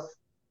myself,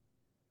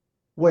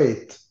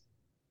 wait,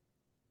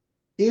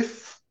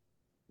 if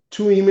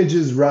two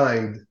images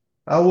rhymed,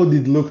 how would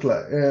it look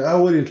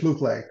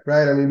like,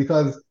 right? I mean,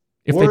 because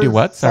If they do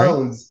what? Sorry.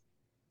 sounds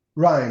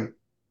rhyme.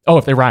 Oh,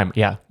 if they rhyme.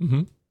 Yeah.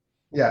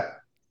 Yeah.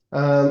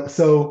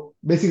 So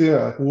basically,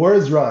 like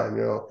words rhyme,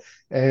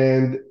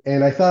 and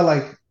I thought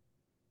like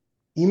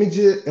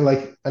images,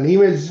 like an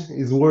image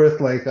is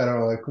worth like, I don't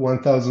know, like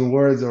 1,000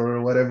 words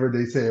or whatever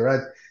they say,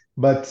 right?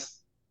 But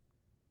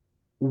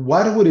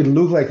what would it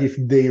look like if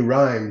they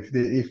rhyme,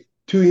 if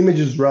two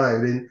images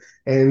rhymed,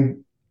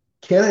 and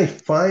can I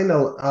find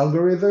an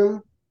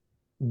algorithm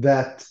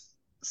that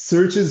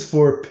searches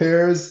for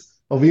pairs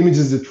of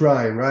images that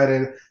rhyme, right?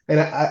 And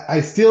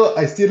I still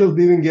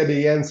didn't get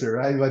the answer,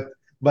 right?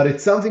 But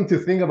it's something to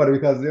think about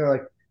because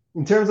like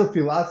in terms of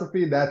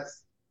philosophy,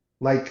 that's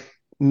like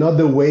not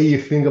the way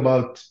you think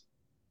about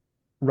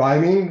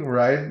rhyming,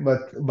 right?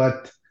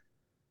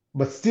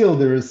 But still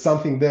there is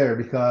something there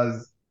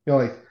because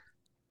like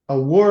a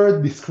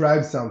word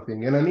describes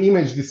something and an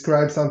image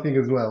describes something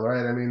as well,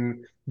 right? I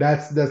mean,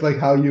 that's like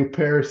how you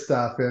pair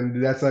stuff,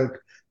 and that's like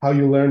how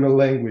you learn a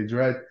language,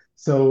 right?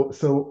 So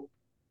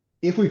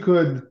if we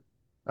could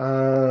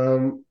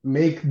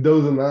make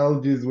those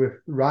analogies with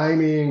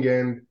rhyming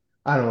and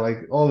I don't know, like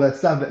all that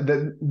stuff,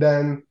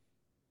 then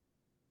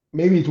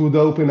maybe it would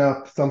open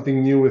up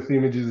something new with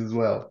images as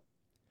well.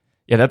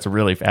 Yeah, that's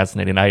really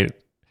fascinating. I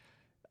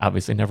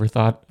obviously never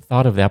thought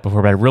of that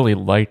before, but I really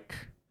like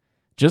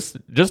just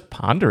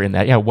pondering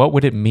that. Yeah, what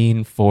would it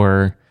mean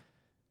for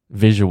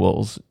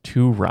visuals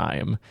to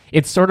rhyme?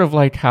 It's sort of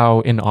like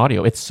how in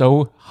audio, it's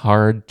so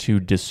hard to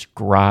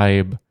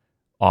describe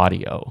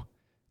audio.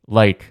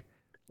 Like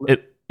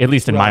it, at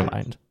least in my Right.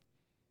 mind.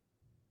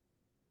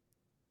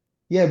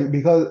 Yeah,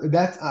 because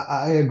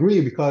I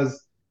agree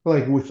because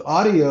like with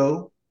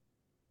audio,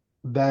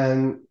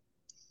 then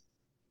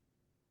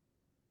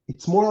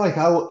it's more like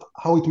how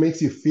it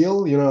makes you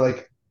feel,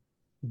 like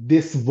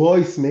this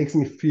voice makes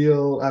me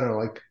feel, I don't know,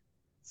 like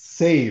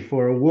safe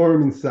or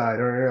warm inside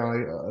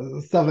or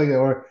like, stuff like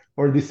that,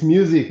 or this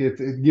music,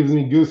 it gives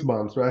me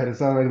goosebumps, right? It's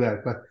something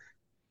like that.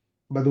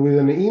 But with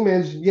an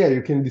image, yeah,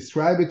 you can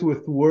describe it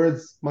with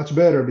words much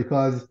better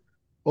because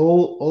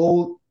all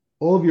all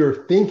all of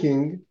your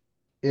thinking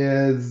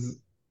is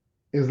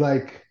is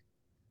like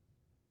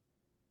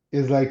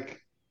is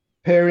like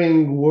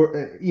pairing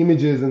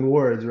images and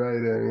words, right?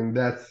 I mean,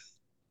 that's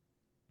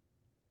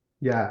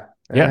yeah.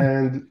 Yeah.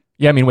 And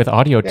Yeah, I mean, with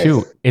audio yeah,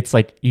 too, it's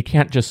like you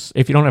can't just,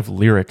 if you don't have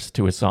lyrics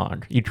to a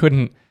song, you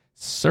couldn't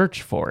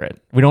search for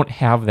it. We don't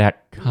have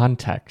that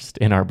context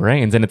in our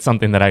brains. And it's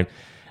something that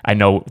I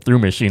know through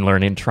machine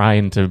learning,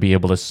 trying to be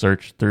able to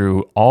search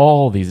through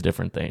all these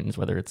different things,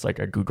 whether it's like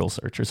a Google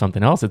search or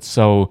something else. It's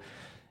so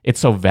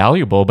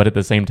valuable, but at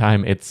the same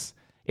time, it's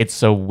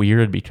so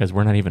weird because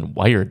we're not even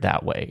wired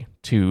that way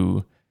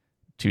to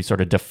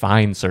sort of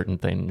define certain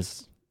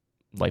things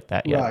like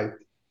that yet. right.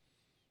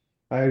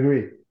 I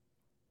agree.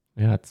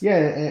 Yeah, it's Yeah,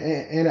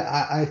 and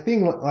I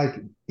think like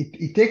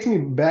it takes me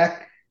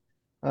back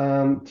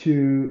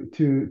to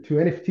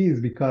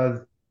NFTs because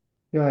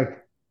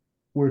like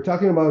we're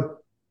talking about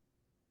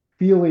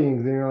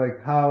feelings and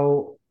like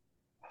how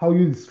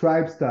you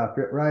describe stuff,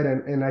 right?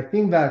 And I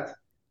think that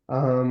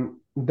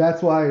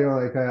that's why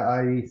like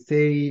I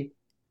say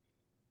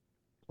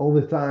all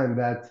the time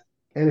that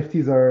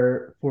NFTs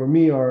are for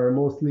me are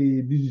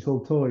mostly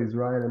digital toys,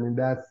 right? I mean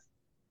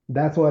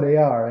that's what they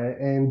are,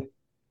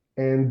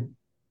 and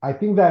I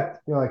think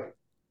that like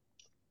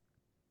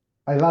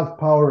I loved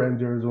Power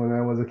Rangers when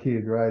I was a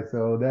kid, right?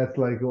 So that's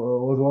like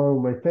was one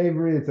of my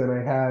favorites, and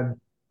I had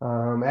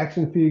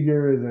action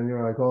figures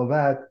and like all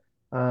that,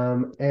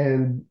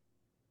 and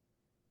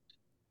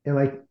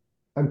like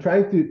I'm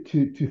trying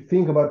to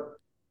think about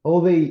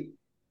all the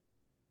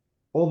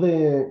all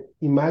the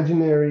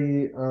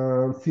imaginary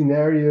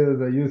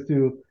scenarios I used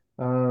to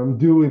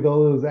do with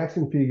all those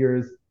action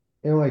figures,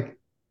 and like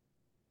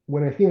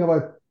when I think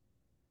about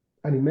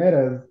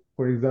animetas,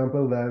 for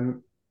example,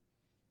 then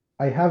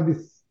I have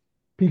this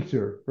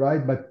picture,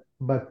 right? But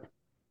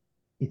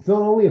it's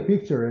not only a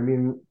picture. I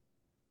mean,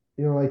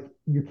 like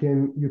you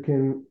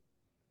can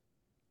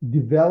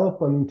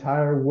develop an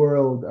entire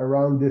world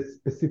around this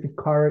specific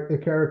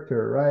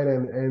character, right?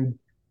 And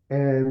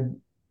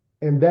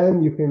and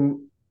then you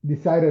can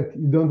decide that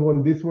you don't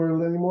want this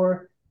world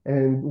anymore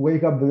and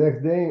wake up the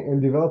next day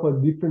and develop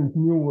a different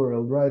new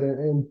world, right?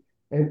 And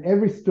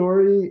every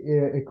story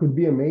it could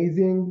be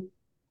amazing,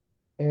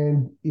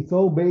 and it's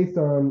all based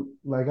on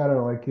like I don't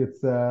know, like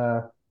it's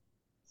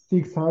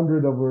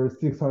 600 over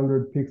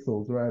 600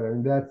 pixels, right?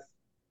 And that's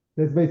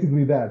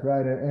basically that,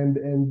 right?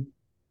 And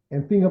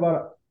think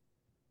about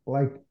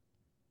like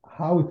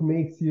how it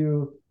makes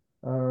you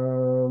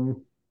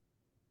um,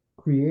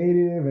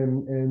 creative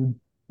and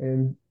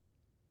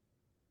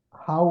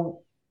how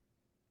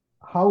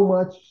how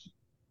much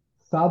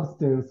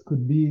substance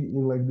could be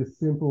in like this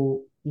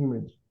simple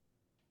image.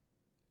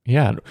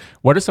 Yeah.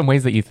 What are some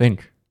ways that you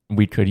think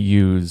we could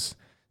use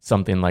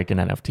something like an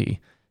NFT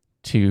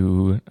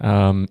to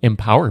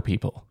empower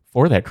people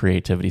for that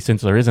creativity?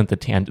 Since there isn't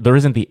there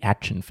isn't the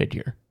action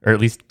figure, or at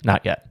least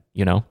not yet.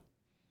 You know?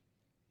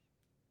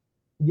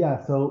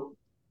 Yeah, so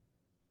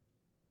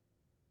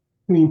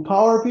to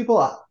empower people,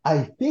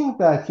 I think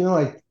that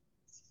like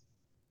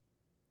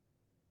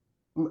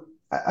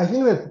I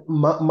think that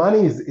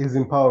money is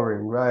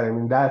empowering, right? I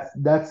mean,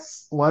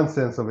 that's one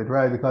sense of it,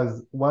 right?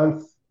 Because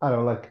once I don't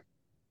know, like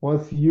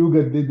once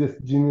Yuga did this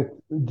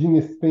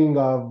genius thing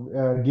of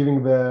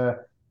giving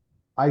the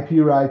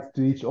IP rights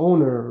to each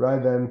owner,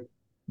 right? Then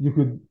you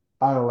could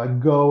I don't know, like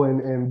go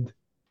and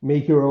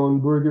make your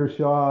own burger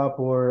shop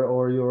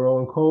or your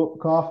own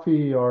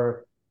coffee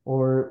or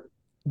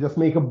just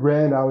make a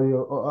brand out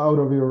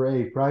of your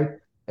ape, right?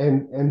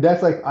 And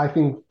that's like I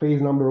think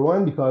phase number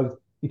one because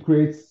it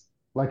creates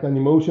like an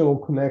emotional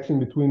connection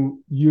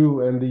between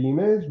you and the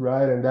image,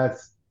 right? And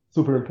that's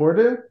super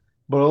important.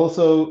 But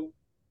also,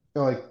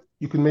 like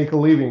you can make a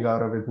living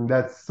out of it, and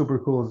that's super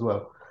cool as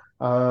well.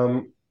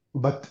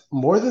 But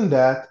more than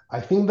that, I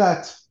think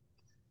that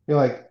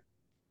like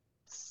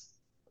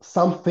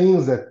some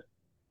things that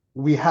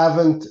we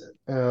haven't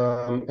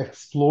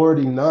explored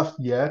enough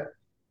yet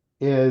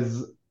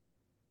is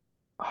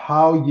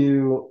how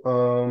you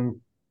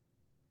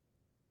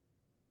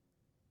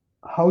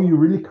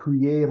really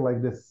create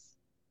like this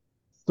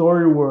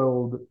story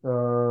world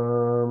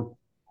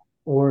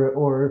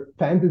or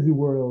fantasy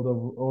world of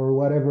or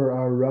whatever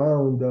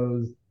around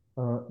those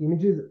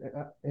images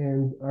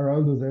and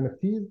around those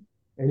NFTs.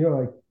 And you're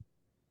like,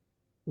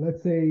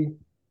 let's say,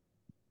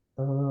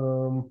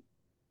 um,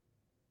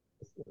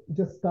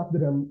 just stuff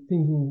that I'm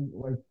thinking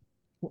like,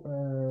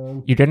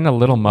 You're getting a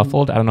little in,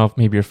 muffled. I don't know if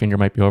maybe your finger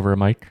might be over a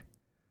mic.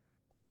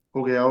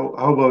 okay, how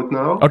about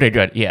now? Okay,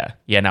 good. Yeah,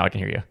 yeah. Now I can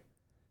hear you.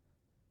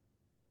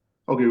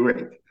 Okay,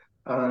 great.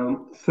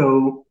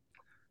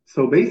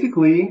 So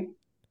basically,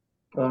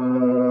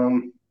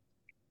 um,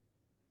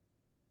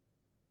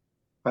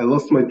 I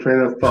lost my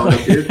train of thought a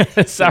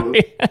bit. So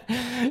Sorry.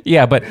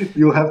 Yeah, but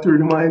you'll have to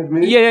remind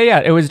me. yeah.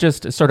 It was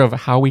just sort of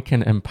how we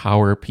can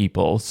empower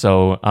people.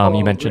 So you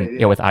Oh, mentioned great.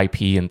 yeah Yeah. with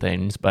IP and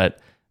things, but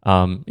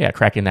yeah,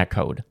 cracking that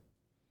code.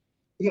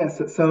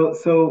 Yes.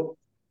 So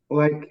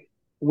like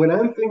when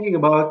I'm thinking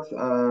about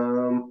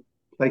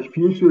like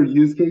future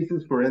use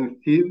cases for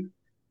NFTs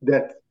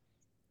that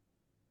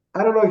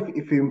I don't know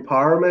if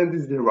empowerment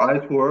is the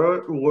right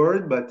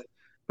word, but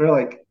we're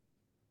like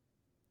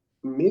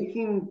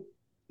making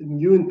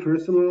new and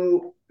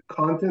personal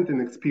content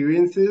and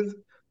experiences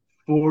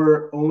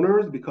for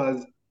owners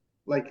because,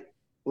 like,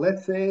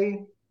 let's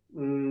say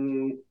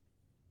um,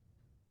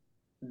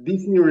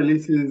 Disney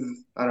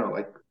releases, I don't know,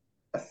 like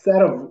a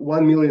set of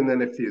 1 million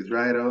NFTs,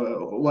 right?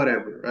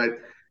 Whatever, right?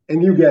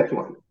 And you get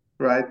one,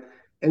 right?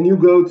 And you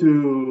go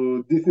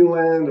to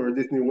Disneyland or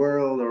Disney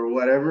World or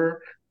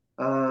whatever.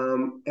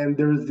 And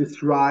there's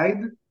this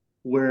ride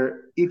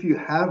where if you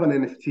have an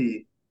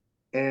NFT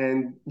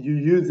and you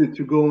use it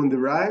to go on the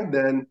ride,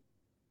 then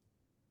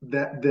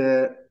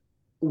the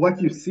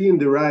what you see in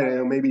the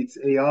ride, maybe it's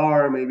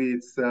AR, maybe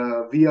it's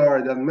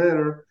VR, it doesn't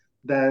matter,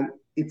 then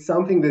it's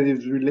something that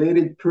is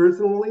related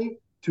personally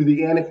to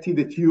the NFT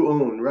that you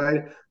own,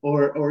 right?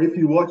 Or if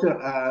you watch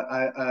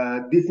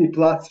a Disney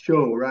Plus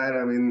show, right?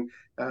 I mean,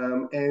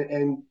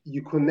 and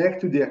you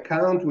connect to the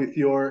account with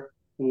your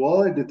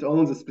wallet that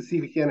owns a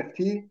specific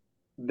NFT,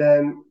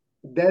 then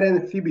that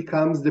NFT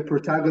becomes the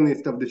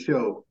protagonist of the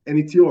show, and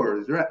it's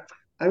yours, right?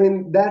 I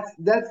mean, that's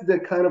the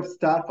kind of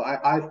stuff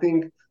I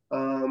think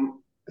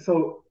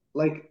so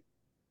like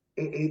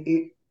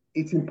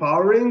it's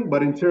empowering,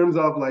 but in terms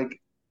of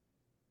like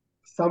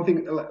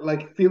something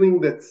like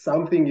feeling that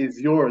something is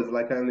yours,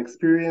 like an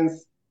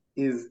experience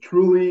is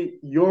truly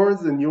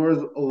yours and yours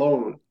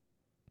alone.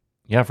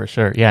 Yeah, for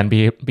sure. Yeah, and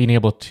being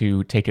able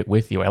to take it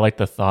with you. I like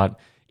the thought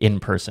in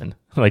person,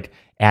 like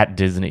at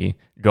Disney,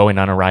 going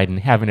on a ride and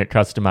having it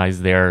customized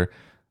there.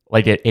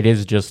 Like it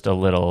is just a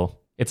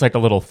little. It's like a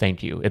little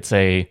thank you. It's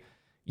a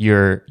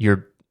you're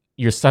you're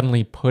you're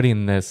suddenly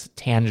putting this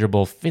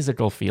tangible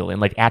physical feeling,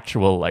 like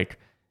actual like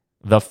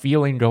the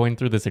feeling going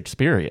through this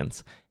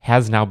experience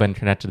has now been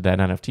connected to that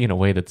NFT in a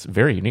way that's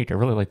very unique. I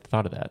really like the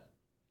thought of that.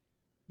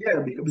 Yeah,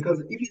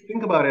 because if you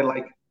think about it,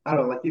 like I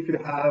don't know, like if you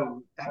have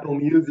Apple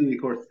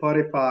Music or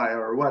Spotify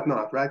or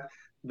whatnot, right?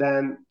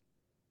 Then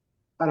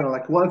I don't know,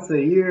 like once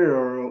a year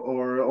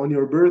or on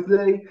your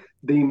birthday,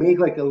 they make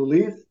like a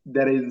list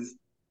that is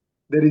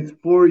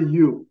for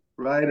you,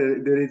 right?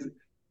 That is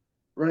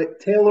right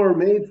tailor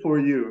made for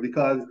you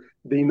because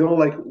they know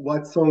like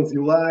what songs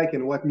you like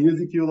and what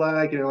music you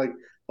like and like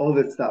all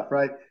that stuff,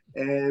 right?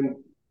 And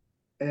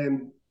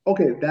and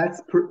okay,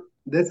 that's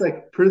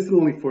like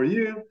personally for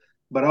you,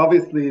 but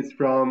obviously it's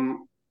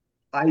from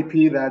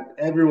IP that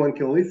everyone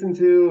can listen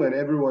to and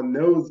everyone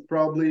knows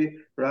probably,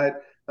 right?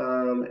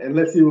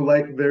 Unless you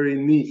like very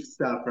niche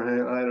stuff,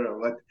 right? I don't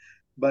know,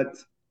 but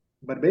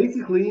but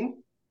basically,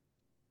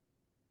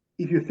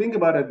 if you think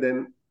about it,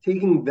 then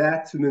taking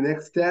that to the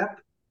next step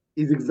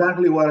is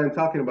exactly what I'm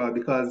talking about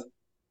because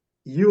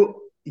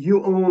you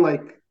own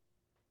like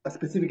a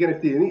specific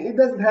NFT, and it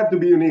doesn't have to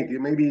be unique.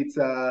 Maybe it's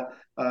a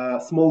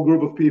small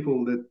group of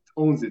people that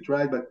owns it,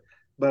 right?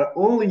 But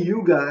only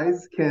you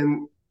guys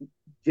can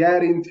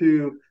get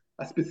into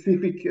a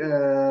specific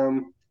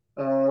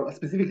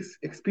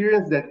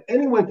experience that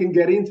anyone can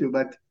get into.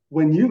 But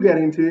when you get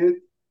into it,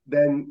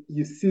 then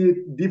you see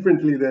it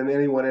differently than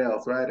anyone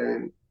else, right? I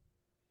mean,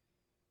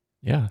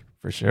 Yeah,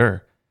 for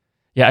sure.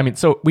 Yeah, I mean,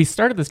 so we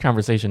started this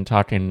conversation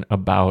talking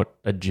about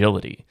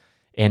agility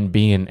and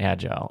being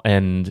agile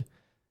and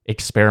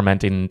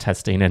experimenting,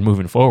 testing, and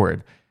moving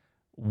forward.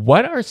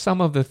 What are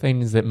some of the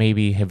things that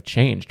maybe have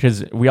changed?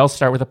 Because we all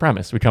start with a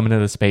premise. We come into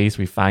the space,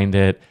 we find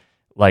it.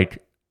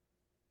 Like,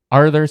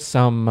 are there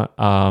some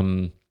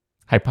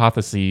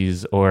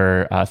hypotheses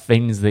or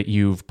things that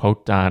you've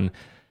poked on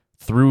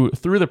through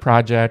the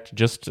project,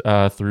 just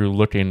through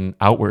looking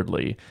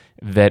outwardly,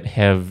 that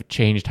have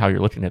changed how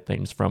you're looking at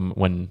things from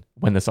when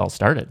this all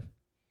started?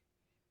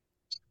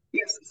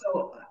 yes.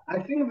 So I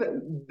think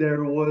that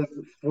there was,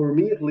 for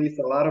me at least,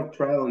 a lot of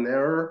trial and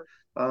error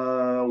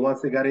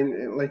once they got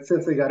in, like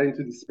since they got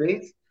into the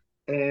space,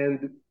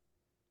 and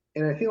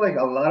I think like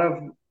a lot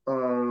of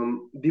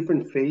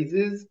different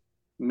phases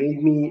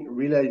made me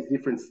realize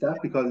different stuff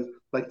because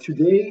like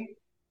today,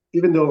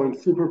 even though I'm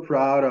super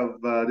proud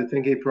of the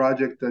 10K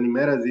project and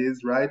Metas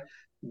is right,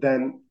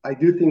 then I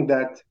do think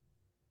that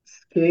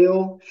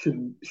scale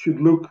should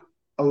look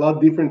a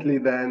lot differently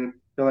than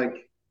like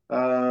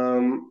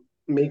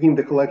making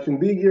the collection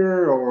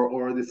bigger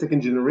or the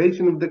second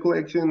generation of the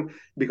collection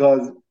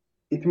because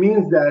it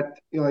means that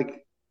you know,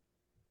 like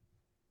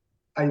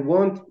I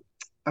want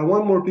I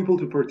want more people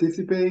to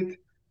participate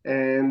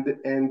and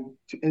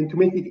to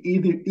make it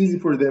easy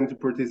for them to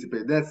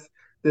participate.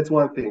 That's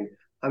one thing.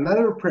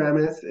 Another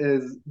premise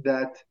is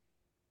that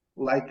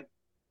like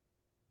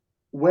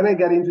when I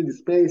got into the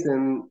space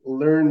and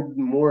learned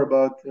more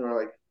about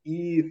like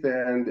ETH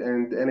and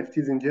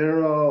NFTs in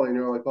general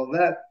and like all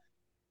that,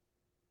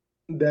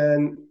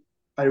 then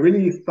I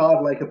really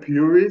thought like a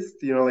purist.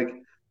 Like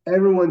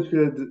everyone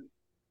should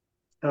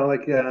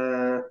like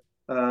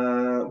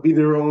be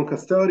their own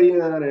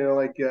custodian,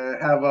 like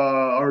have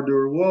a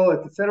hardware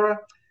wallet, etc.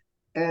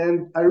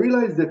 And I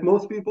realized that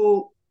most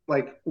people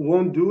like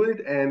won't do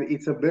it, and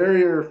it's a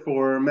barrier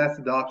for mass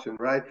adoption,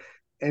 right?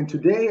 And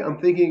today I'm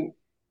thinking,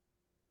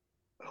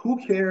 who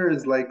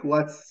cares? Like,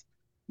 what's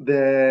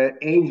the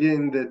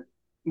engine that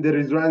that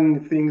is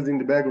running things in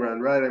the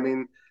background, right? I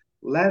mean,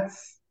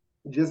 let's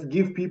just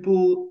give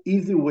people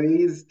easy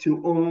ways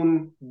to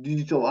own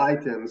digital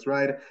items,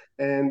 right?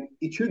 And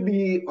it should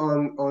be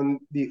on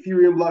the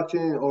Ethereum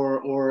blockchain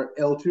or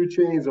L2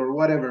 chains or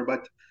whatever,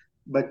 but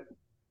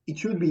it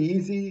should be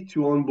easy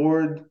to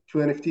onboard to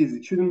NFTs.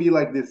 It shouldn't be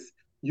like this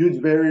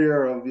huge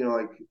barrier of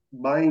like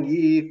buying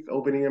ETH,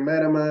 opening a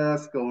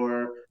MetaMask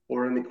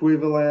or an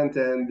equivalent,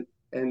 and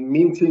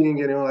minting,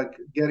 like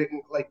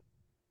getting like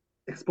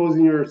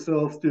exposing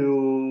yourself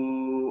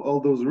to all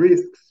those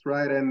risks,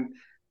 right?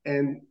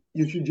 And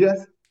you should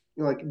just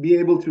like be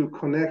able to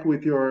connect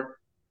with your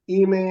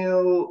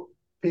email,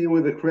 pay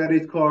with a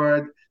credit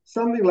card,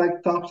 something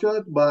like Top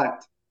Shot,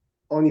 but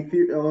on the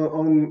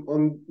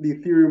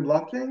Ethereum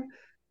blockchain.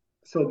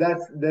 So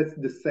that's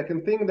the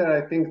second thing that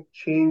I think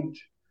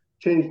changed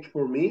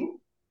for me.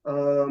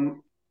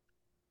 Um,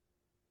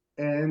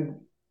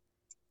 and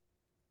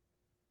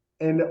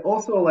and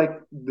also like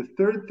the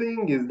third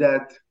thing is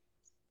that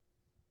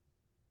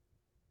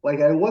like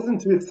I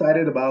wasn't too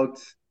excited about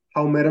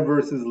how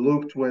metaverses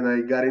looked when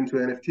I got into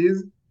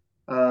NFTs.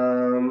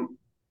 Um,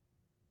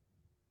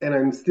 and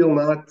I'm still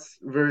not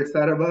very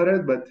excited about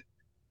it, but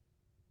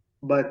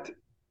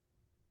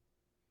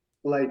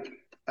like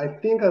I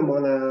think I'm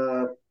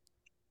on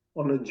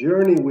a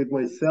journey with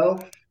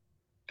myself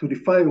to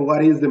define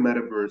what is the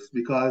metaverse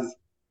because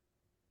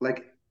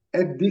like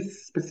at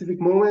this specific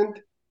moment,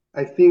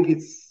 I think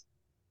it's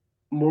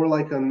more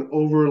like an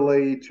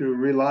overlay to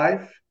real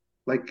life,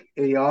 like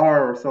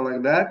AR or something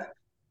like that,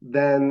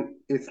 than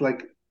it's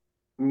like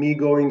me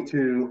going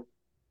to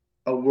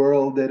a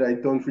world that I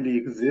don't really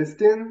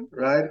exist in,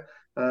 right?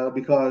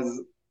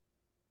 Because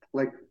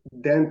like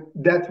then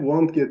that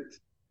won't get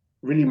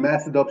really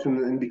mass adoption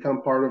and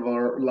become part of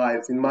our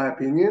lives, in my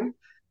opinion.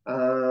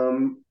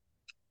 Um,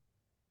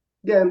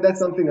 yeah, and that's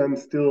something I'm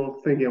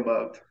still thinking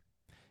about.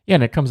 Yeah,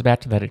 and it comes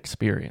back to that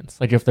experience.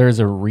 Like if there's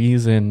a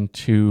reason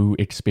to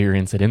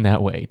experience it in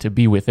that way, to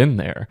be within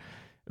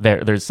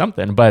there's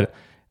something. But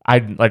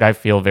I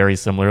feel very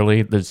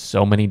similarly. There's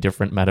so many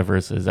different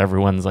metaverses.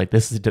 Everyone's like,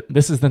 this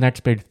is the next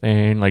big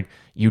thing. Like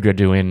Yuga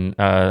doing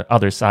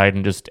other side,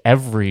 and just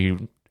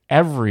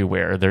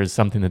everywhere there's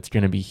something that's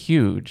going to be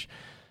huge.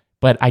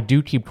 But I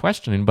do keep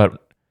questioning, but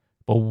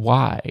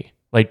why?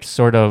 Like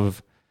sort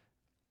of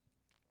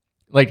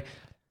like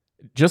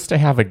just to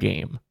have a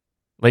game.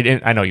 Like,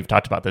 and I know you've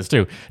talked about this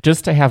too.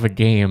 Just to have a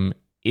game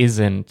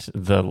isn't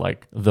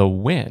the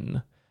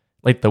win.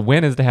 Like the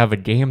win is to have a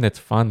game that's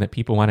fun that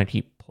people want to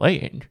keep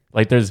playing.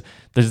 Like there's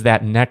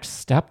that next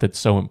step that's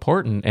so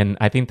important, and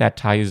I think that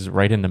ties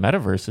right into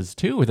metaverses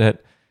too.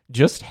 That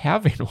just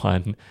having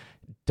one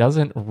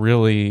doesn't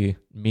really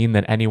mean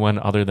that anyone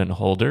other than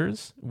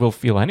holders will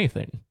feel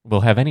anything,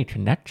 will have any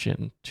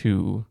connection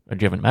to a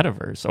given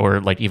metaverse, or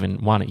like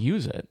even want to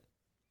use it.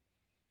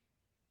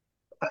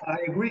 I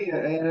agree,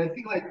 and I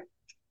think like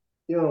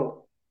you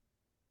know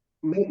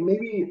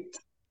maybe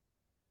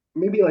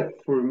like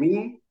for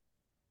me,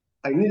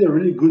 I need a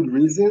really good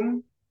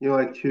reason,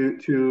 like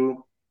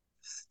to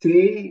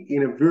stay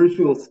in a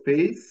virtual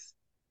space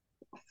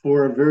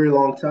for a very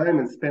long time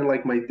and spend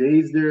like my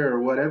days there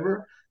or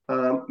whatever.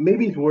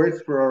 Maybe it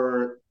works for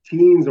our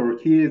teens or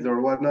kids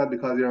or whatnot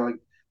because like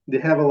they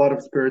have a lot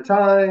of spare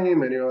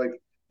time and like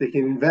they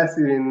can invest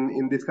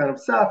in this kind of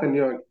stuff and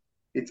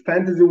it's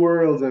fantasy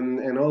worlds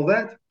and all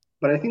that.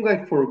 But I think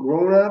like for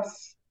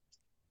grown-ups,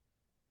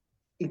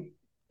 it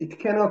it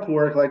cannot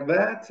work like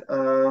that.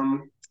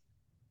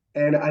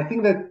 And I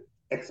think that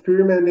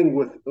experimenting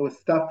with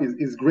stuff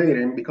is great.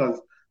 And because,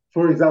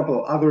 for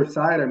example, other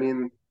side, I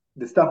mean,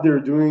 the stuff they're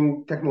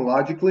doing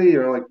technologically,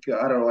 like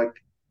I don't know, like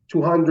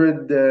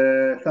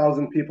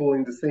 200,000 people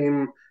in the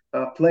same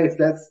place.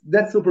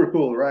 That's super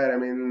cool, right? I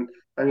mean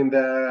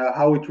the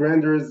how it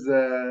renders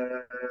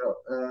in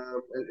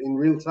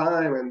real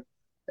time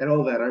and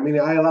all that. I mean,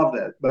 I love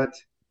that, but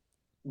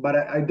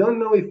I don't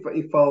know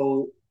if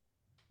I'll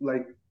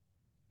like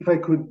if I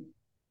could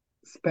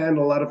spend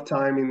a lot of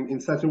time in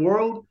such a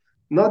world,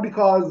 not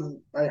because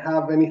I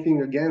have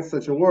anything against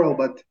such a world,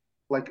 but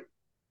like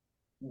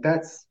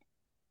that's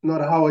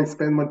not how I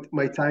spend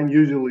my time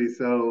usually.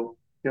 So,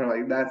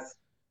 like that's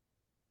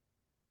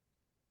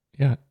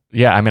Yeah.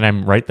 Yeah, I mean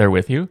I'm right there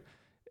with you.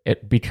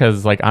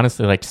 Because like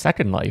honestly, like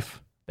Second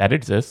Life, that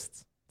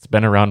exists. It's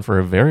been around for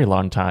a very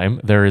long time.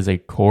 There is a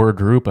core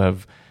group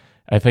of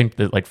I think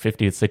that like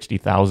 50 to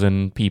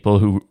 60,000 people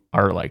who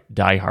are like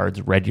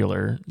diehards,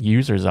 regular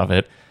users of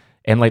it.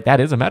 And like that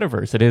is a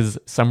metaverse. It is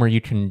somewhere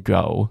you can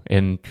go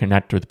and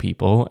connect with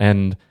people,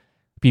 and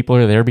people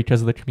are there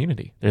because of the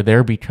community. They're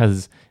there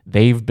because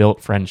they've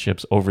built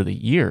friendships over the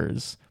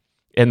years.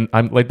 And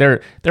I'm like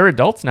they're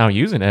adults now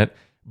using it,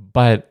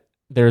 but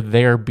they're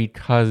there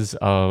because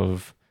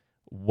of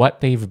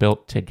what they've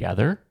built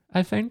together,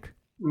 I think.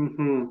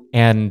 mm-hmm.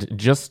 And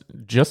just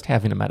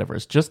having a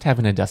metaverse, just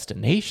having a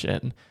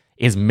destination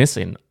is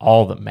missing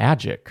all the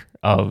magic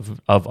of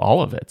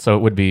all of it. So it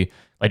would be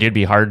like it'd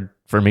be hard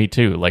for me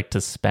too, like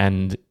to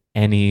spend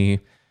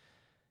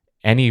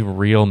any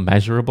real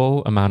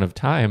measurable amount of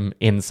time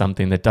in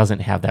something that doesn't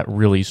have that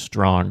really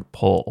strong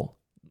pull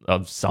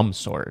of some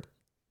sort.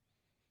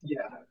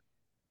 Yeah,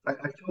 I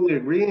totally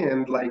agree.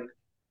 And like,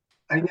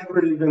 I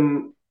never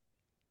even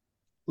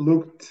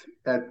looked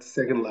at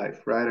Second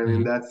Life, right? I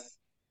mean, Mhm. that's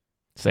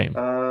Same.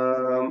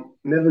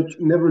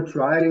 never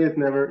tried it,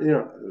 never,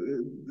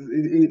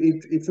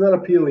 it's not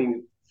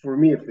appealing for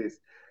me at least.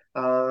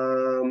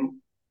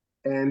 Um,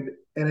 and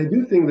I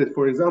do think that,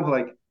 for example,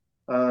 like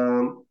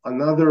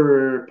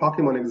another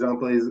Pokemon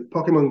example is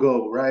Pokemon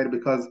Go, right?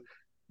 Because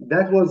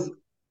that was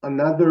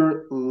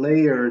another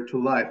layer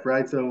to life,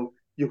 right? So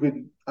you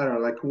could, I don't know,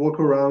 like walk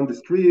around the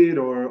street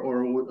or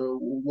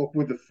walk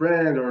with a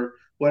friend or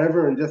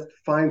whatever, and just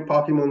find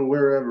Pokemon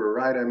wherever,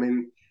 right? I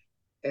mean,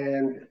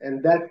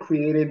 and that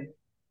created,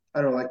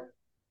 I don't know, like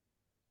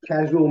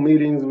casual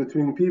meetings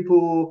between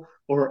people,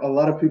 or a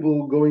lot of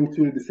people going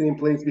to the same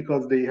place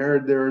because they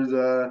heard there's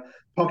a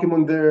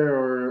Pokemon there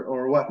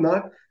or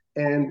whatnot.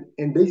 And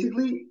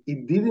basically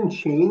it didn't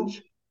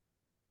change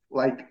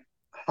like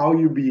how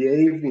you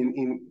behave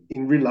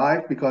in real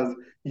life, because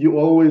you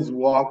always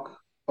walk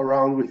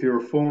around with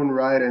your phone,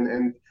 right?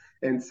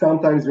 And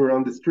sometimes you're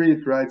on the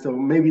street, right? So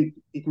maybe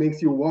it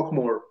makes you walk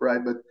more,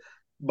 right? But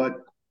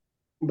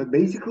but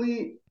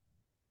basically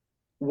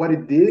what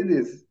it did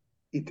is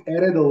it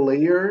added a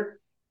layer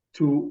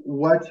to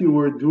what you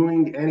were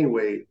doing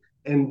anyway.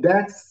 And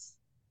that's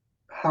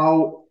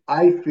how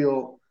I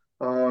feel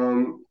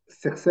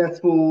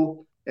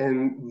successful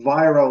and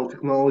viral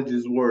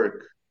technologies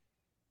work.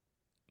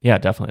 Yeah,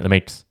 definitely. That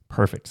makes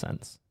perfect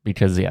sense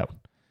because, yeah,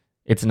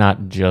 it's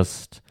not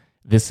just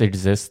this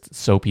exists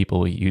so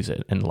people will use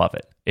it and love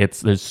it.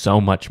 There's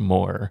so much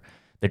more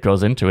that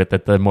goes into it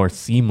that the more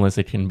seamless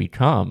it can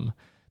become,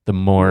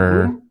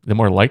 Mm-hmm. the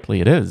more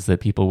likely it is that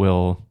people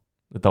will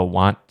that they'll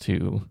want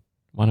to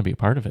be a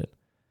part of it.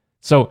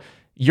 So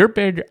you're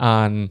big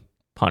on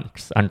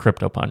punks, on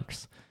crypto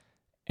punks.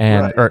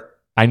 And Right. or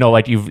I know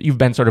like you've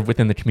been sort of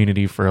within the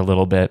community for a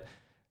little bit.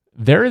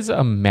 There is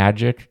a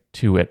magic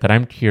to it that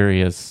I'm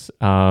curious.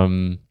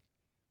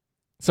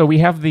 So we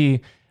have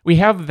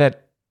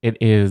that it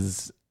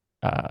is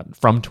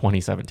from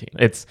 2017.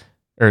 It's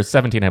or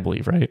 17, I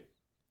believe, right?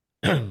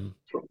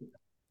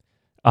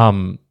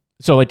 um,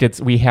 so like it's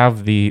we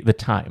have the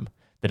time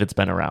that it's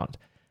been around,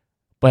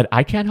 but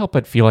I can't help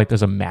but feel like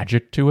there's a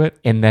magic to it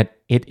in that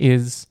it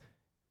is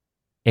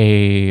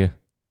a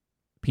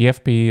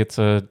PFP. It's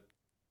a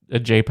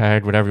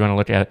JPEG, whatever you want to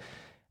look at,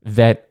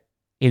 that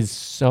is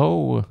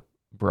so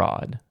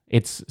broad.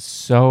 It's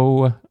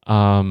so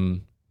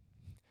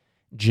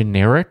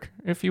generic,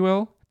 if you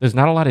will. There's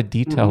not a lot of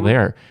detail Mm-hmm.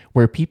 there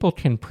where people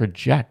can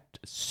project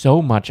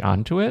so much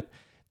onto it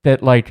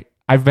that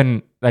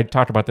I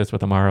talked about this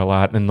with Amara a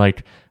lot and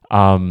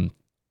um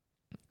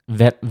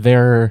that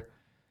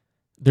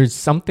there's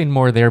something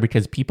more there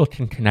because people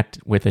can connect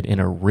with it in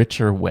a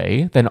richer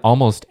way than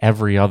almost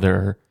every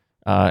other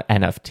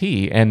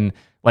NFT. And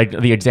like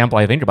the example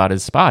I think about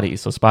is Spotty.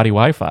 So Spotty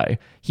Wi-Fi,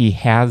 he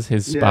has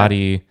his Yeah.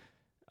 Spotty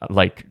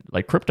like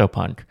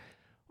CryptoPunk,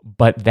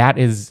 but that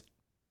is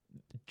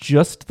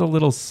just the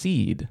little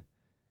seed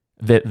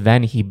that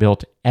then he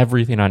built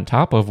everything on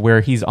top of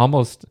where he's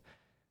almost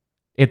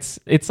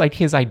it's like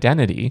his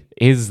identity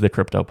is the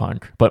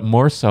CryptoPunk, but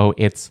more so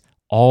it's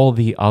all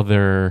the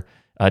other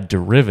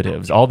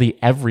derivatives, all the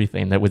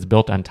everything that was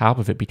built on top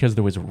of it because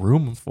there was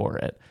room for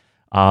it.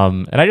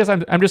 And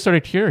I'm just sort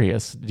of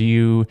curious. Do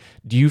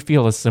you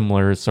feel a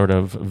similar sort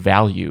of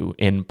value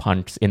in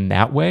punks in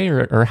that way,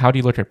 or how do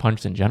you look at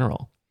punks in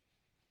general?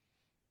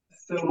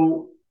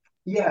 So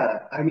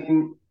yeah, I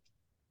mean,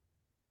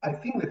 I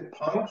think that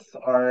punks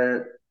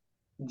are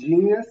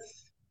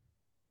genius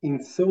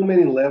in so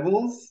many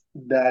levels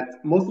that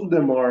most of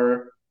them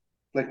are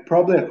like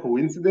probably a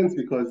coincidence,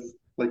 because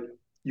like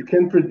you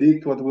can't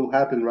predict what will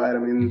happen, right?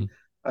 Mhm.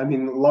 I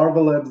mean,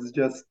 Larva Labs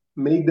just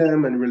made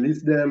them and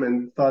released them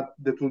and thought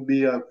that would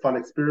be a fun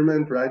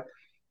experiment, right?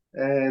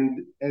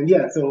 And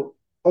yeah, so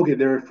okay,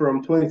 they're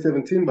from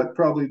 2017, but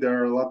probably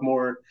there are a lot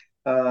more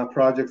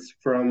projects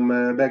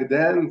from back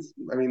then.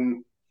 I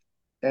mean,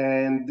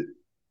 and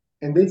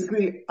and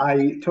basically,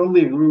 I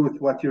totally agree with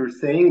what you're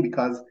saying,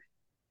 because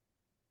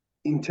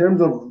in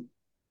terms of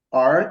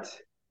art,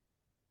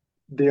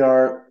 they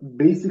are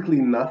basically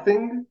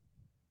nothing,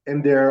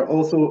 and they're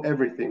also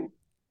everything.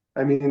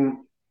 I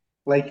mean,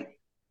 like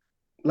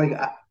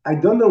I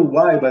don't know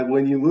why, but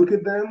when you look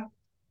at them,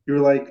 you're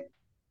like,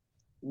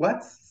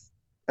 what's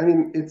I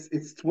mean,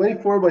 it's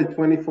 24 by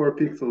 24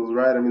 pixels,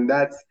 right? I mean,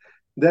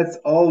 that's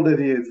all that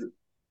is.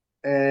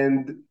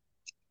 And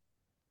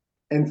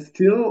and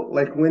still,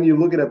 like when you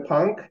look at a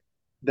punk,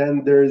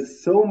 then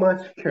there's so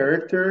much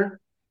character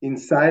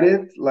inside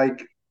it,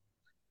 like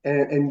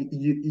and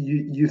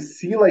you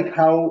see like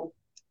how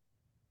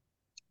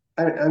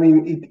I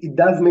mean, it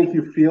does make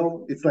you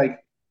feel it's like,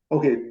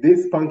 okay,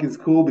 this punk is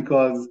cool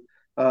because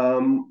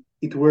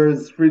it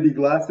wears 3D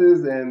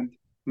glasses, and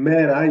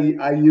man,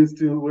 I used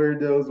to wear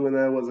those when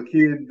I was a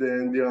kid,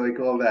 and like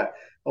all that,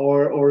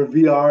 or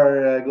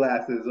VR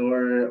glasses,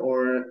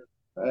 or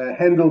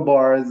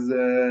handlebars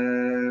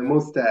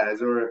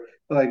mustache or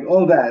like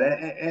all that.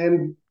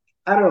 And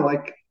I don't know,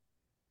 like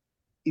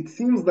it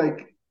seems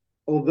like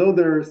although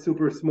they're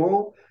super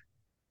small,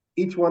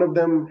 each one of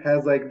them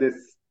has like this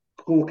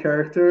cool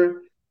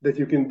character that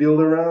you can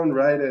build around,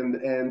 right?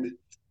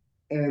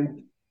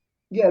 And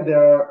yeah, they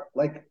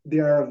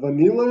are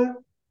vanilla,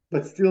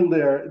 but still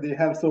they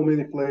have so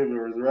many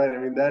flavors, right? I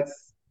mean,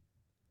 that's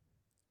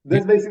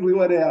basically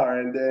what they are,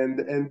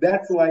 and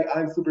that's why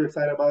I'm super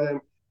excited about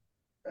them.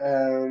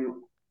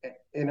 Um,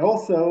 and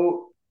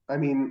also, I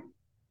mean,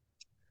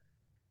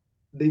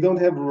 they don't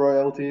have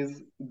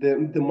royalties.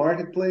 The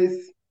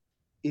marketplace,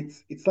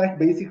 it's like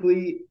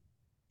basically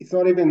it's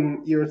not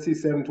even ERC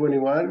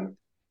 721.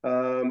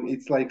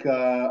 It's like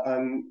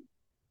an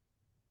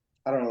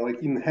I don't know,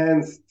 like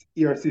enhanced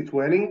ERC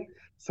 20.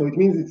 So it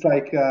means it's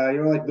like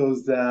like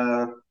those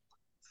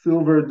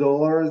silver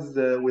dollars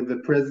with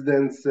the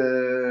presidents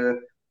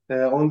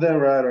on them,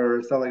 right,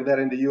 or stuff like that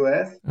in the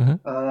US. Uh-huh.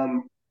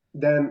 Um,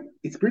 then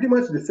it's pretty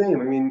much the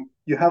same. I mean,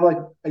 you have like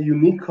a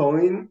unique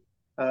coin,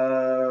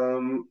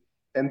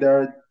 and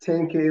there are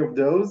 10K of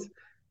those,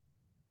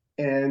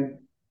 and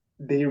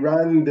they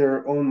run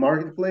their own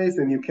marketplace,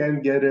 and you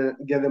can get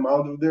them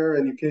out of there,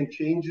 and you can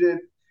change it,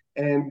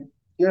 and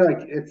like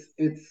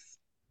it's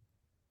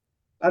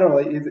I don't know,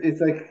 it's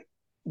like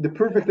the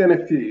perfect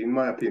NFT in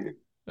my opinion.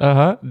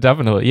 Uh-huh.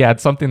 Definitely. Yeah,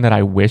 it's something that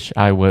I wish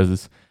I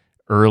was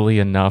early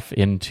enough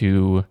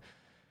into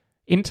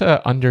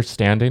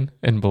understanding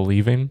and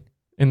believing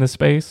in the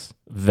space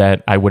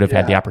that I would have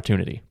had the Yeah.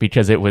 opportunity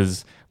because it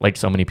was like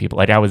so many people.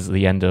 Like I was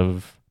the end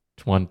of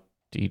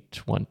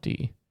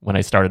 2020 when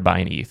I started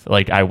buying ETH.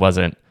 Like it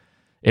wasn't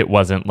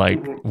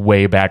like Mhm.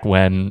 way back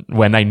when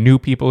I knew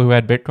people who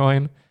had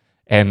Bitcoin,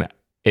 and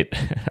it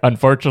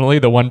unfortunately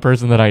the one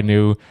person that I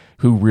knew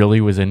who really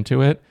was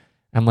into it,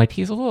 I'm like,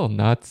 he's a little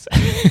nuts.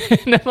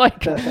 And I'm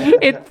like,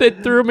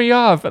 it threw me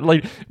off.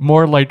 Like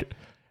more like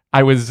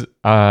I was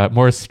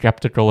more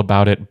skeptical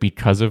about it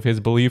because of his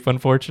belief,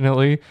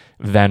 unfortunately,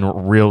 than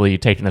really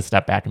taking a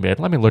step back and be like,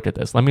 let me look at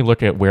this. Let me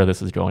look at where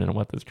this is going and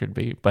what this could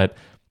be. But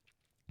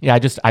yeah,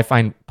 I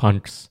find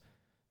punks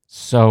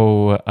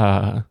so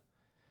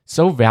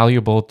so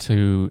valuable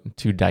to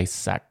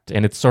dissect,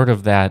 and it's sort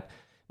of that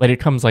like it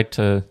comes like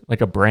to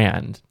like a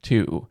brand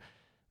too.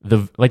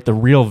 The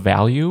real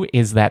value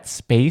is that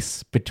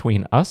space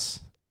between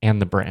us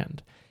and the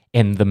brand,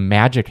 and the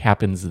magic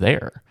happens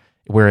there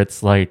where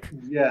it's like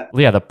Yeah.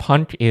 yeah, the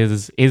punk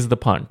is the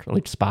punk,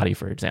 like Spotty,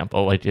 for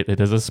example. Like it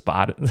is a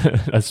spot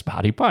a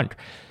spotty punk.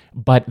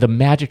 But the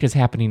magic is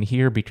happening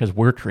here because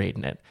we're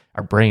creating it.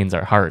 Our brains,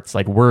 our hearts,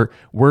 like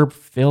we're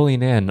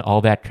filling in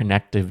all that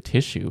connective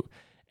tissue.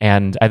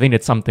 And I think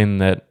it's something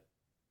that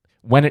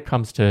when it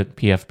comes to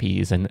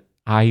PFPs and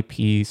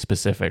IP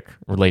specific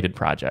related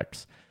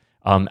projects,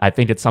 I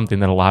think it's something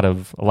that a lot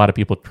of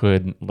people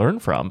could learn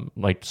from,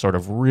 like sort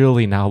of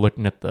really now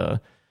looking at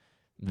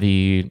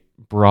the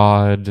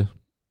broad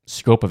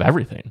scope of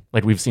everything.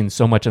 Like we've seen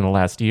so much in the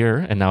last year,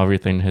 and now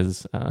everything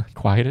has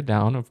quieted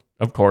down.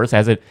 Of course,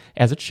 as it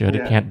should.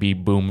 It Yeah. can't be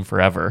boom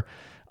forever.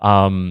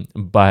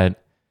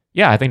 But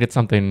yeah, I think it's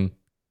something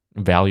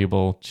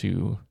valuable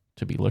to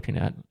be looking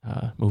at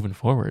moving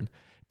forward.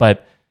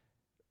 But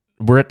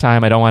we're at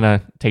time. I don't want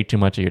to take too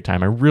much of your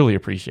time. I really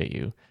appreciate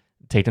you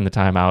taking the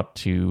time out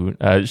to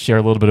share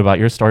a little bit about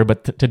your story,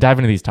 but to dive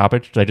into these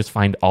topics, I just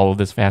find all of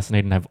this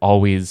fascinating. I've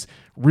always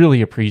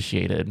really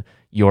appreciated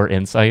your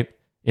insight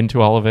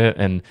into all of it,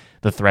 and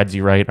the threads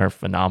you write are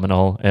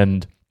phenomenal.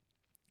 And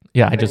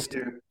yeah, Thank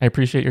you. I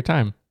appreciate your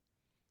time.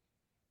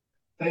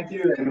 Thank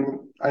you. And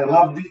I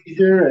love being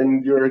here,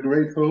 and you're a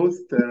great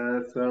host.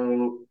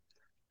 So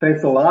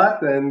thanks a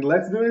lot. And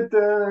let's do it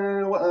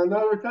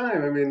another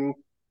time. I mean,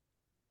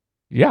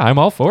 Yeah, I'm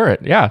all for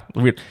it. Yeah,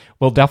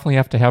 we'll definitely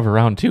have to have a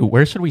round two.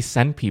 Where should we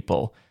send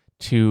people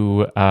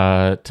to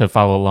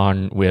follow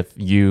along with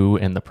you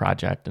and the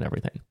project and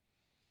everything?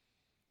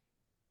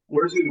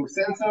 where's you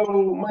send so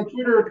my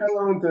Twitter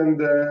account and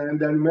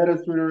then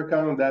Meta's Twitter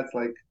account. That's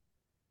like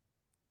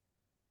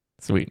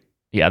Sweet.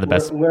 Yeah, the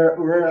best.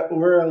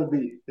 where I'll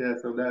be. Yeah.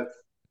 So that's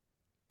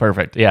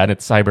Perfect. Yeah, and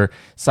it's Cyber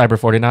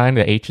 49.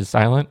 The H is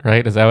silent,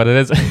 right? Is that what it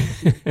is?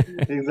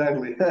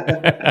 exactly.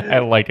 I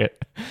like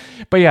it.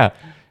 But yeah,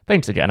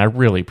 thanks again. I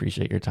really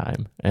appreciate your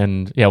time.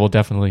 And yeah, we'll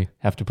definitely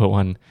have to put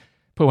one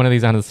of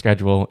these on the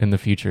schedule in the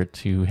future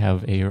to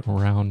have a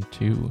round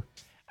two.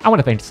 I want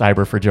to thank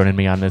Cyber for joining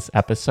me on this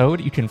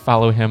episode. You can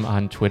follow him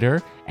on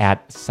Twitter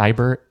at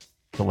Cyber,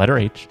 the letter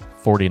H,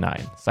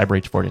 49,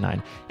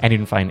 CyberH49, and you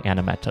can find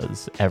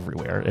Animetas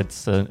everywhere.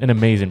 It's an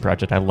amazing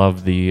project. I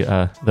love the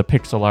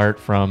pixel art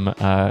from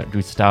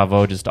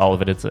Gustavo, just all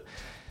of it.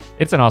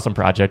 It's an awesome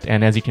project,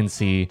 and as you can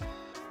see,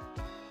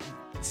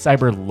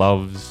 Cyber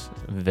loves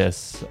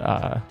this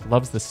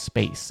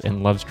space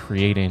and loves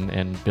creating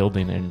and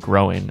building and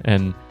growing.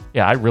 And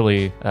yeah, I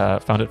really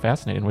found it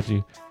fascinating.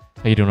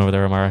 How you doing over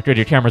there, Amara? Good,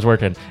 your camera's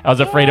working. I was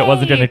afraid it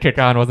wasn't going to kick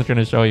on, wasn't going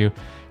to show you,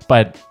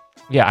 but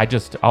yeah,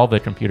 all the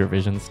computer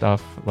vision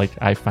stuff, like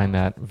I find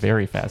that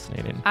very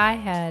fascinating. I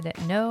had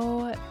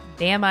no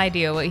damn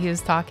idea what he was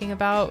talking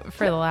about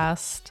for the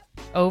last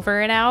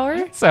over an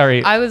hour.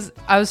 Sorry. I was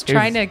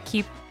trying to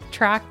keep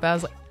track, but I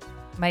was like,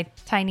 my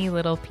tiny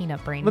little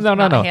peanut brain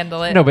no.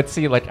 handle it. No, but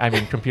see, like, I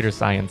mean, computer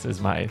science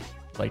is my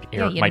my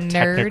nerd.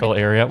 technical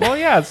area. Well,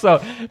 yeah.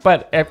 So,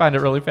 but I find it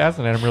really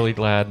fascinating. I'm really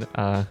glad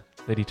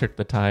that he took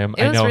the time.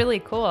 It was really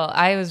cool.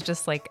 I was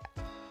just like,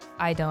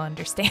 I don't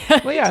understand.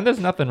 Well, yeah, and there's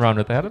nothing wrong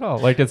with that at all.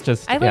 Like, it's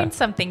just I learned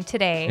something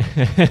today.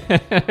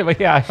 But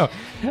yeah,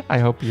 I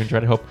hope you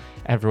enjoyed it. I hope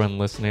everyone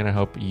listening, I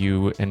hope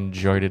you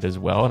enjoyed it as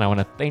well. And I want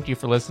to thank you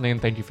for listening.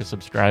 Thank you for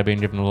subscribing.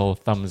 Give them a little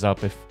thumbs up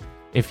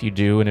if you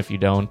do, and if you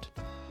don't,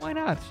 why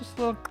not? It's just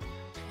a little.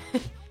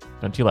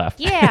 Don't you laugh?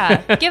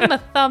 Yeah, give him a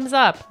thumbs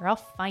up, or I'll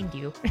find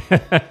you.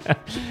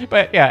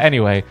 But yeah,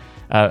 anyway,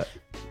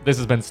 this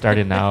has been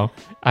Started Now.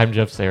 I'm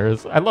Jeff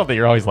Sayers. I love that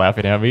you're always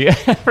laughing at me.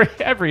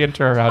 every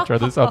intro or outro,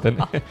 there's something.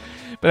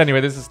 But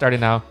anyway, this is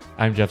Started Now.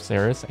 I'm Jeff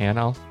Sayers, and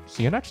I'll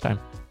see you next time.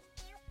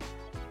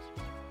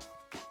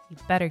 You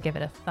better give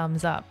it a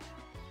thumbs up.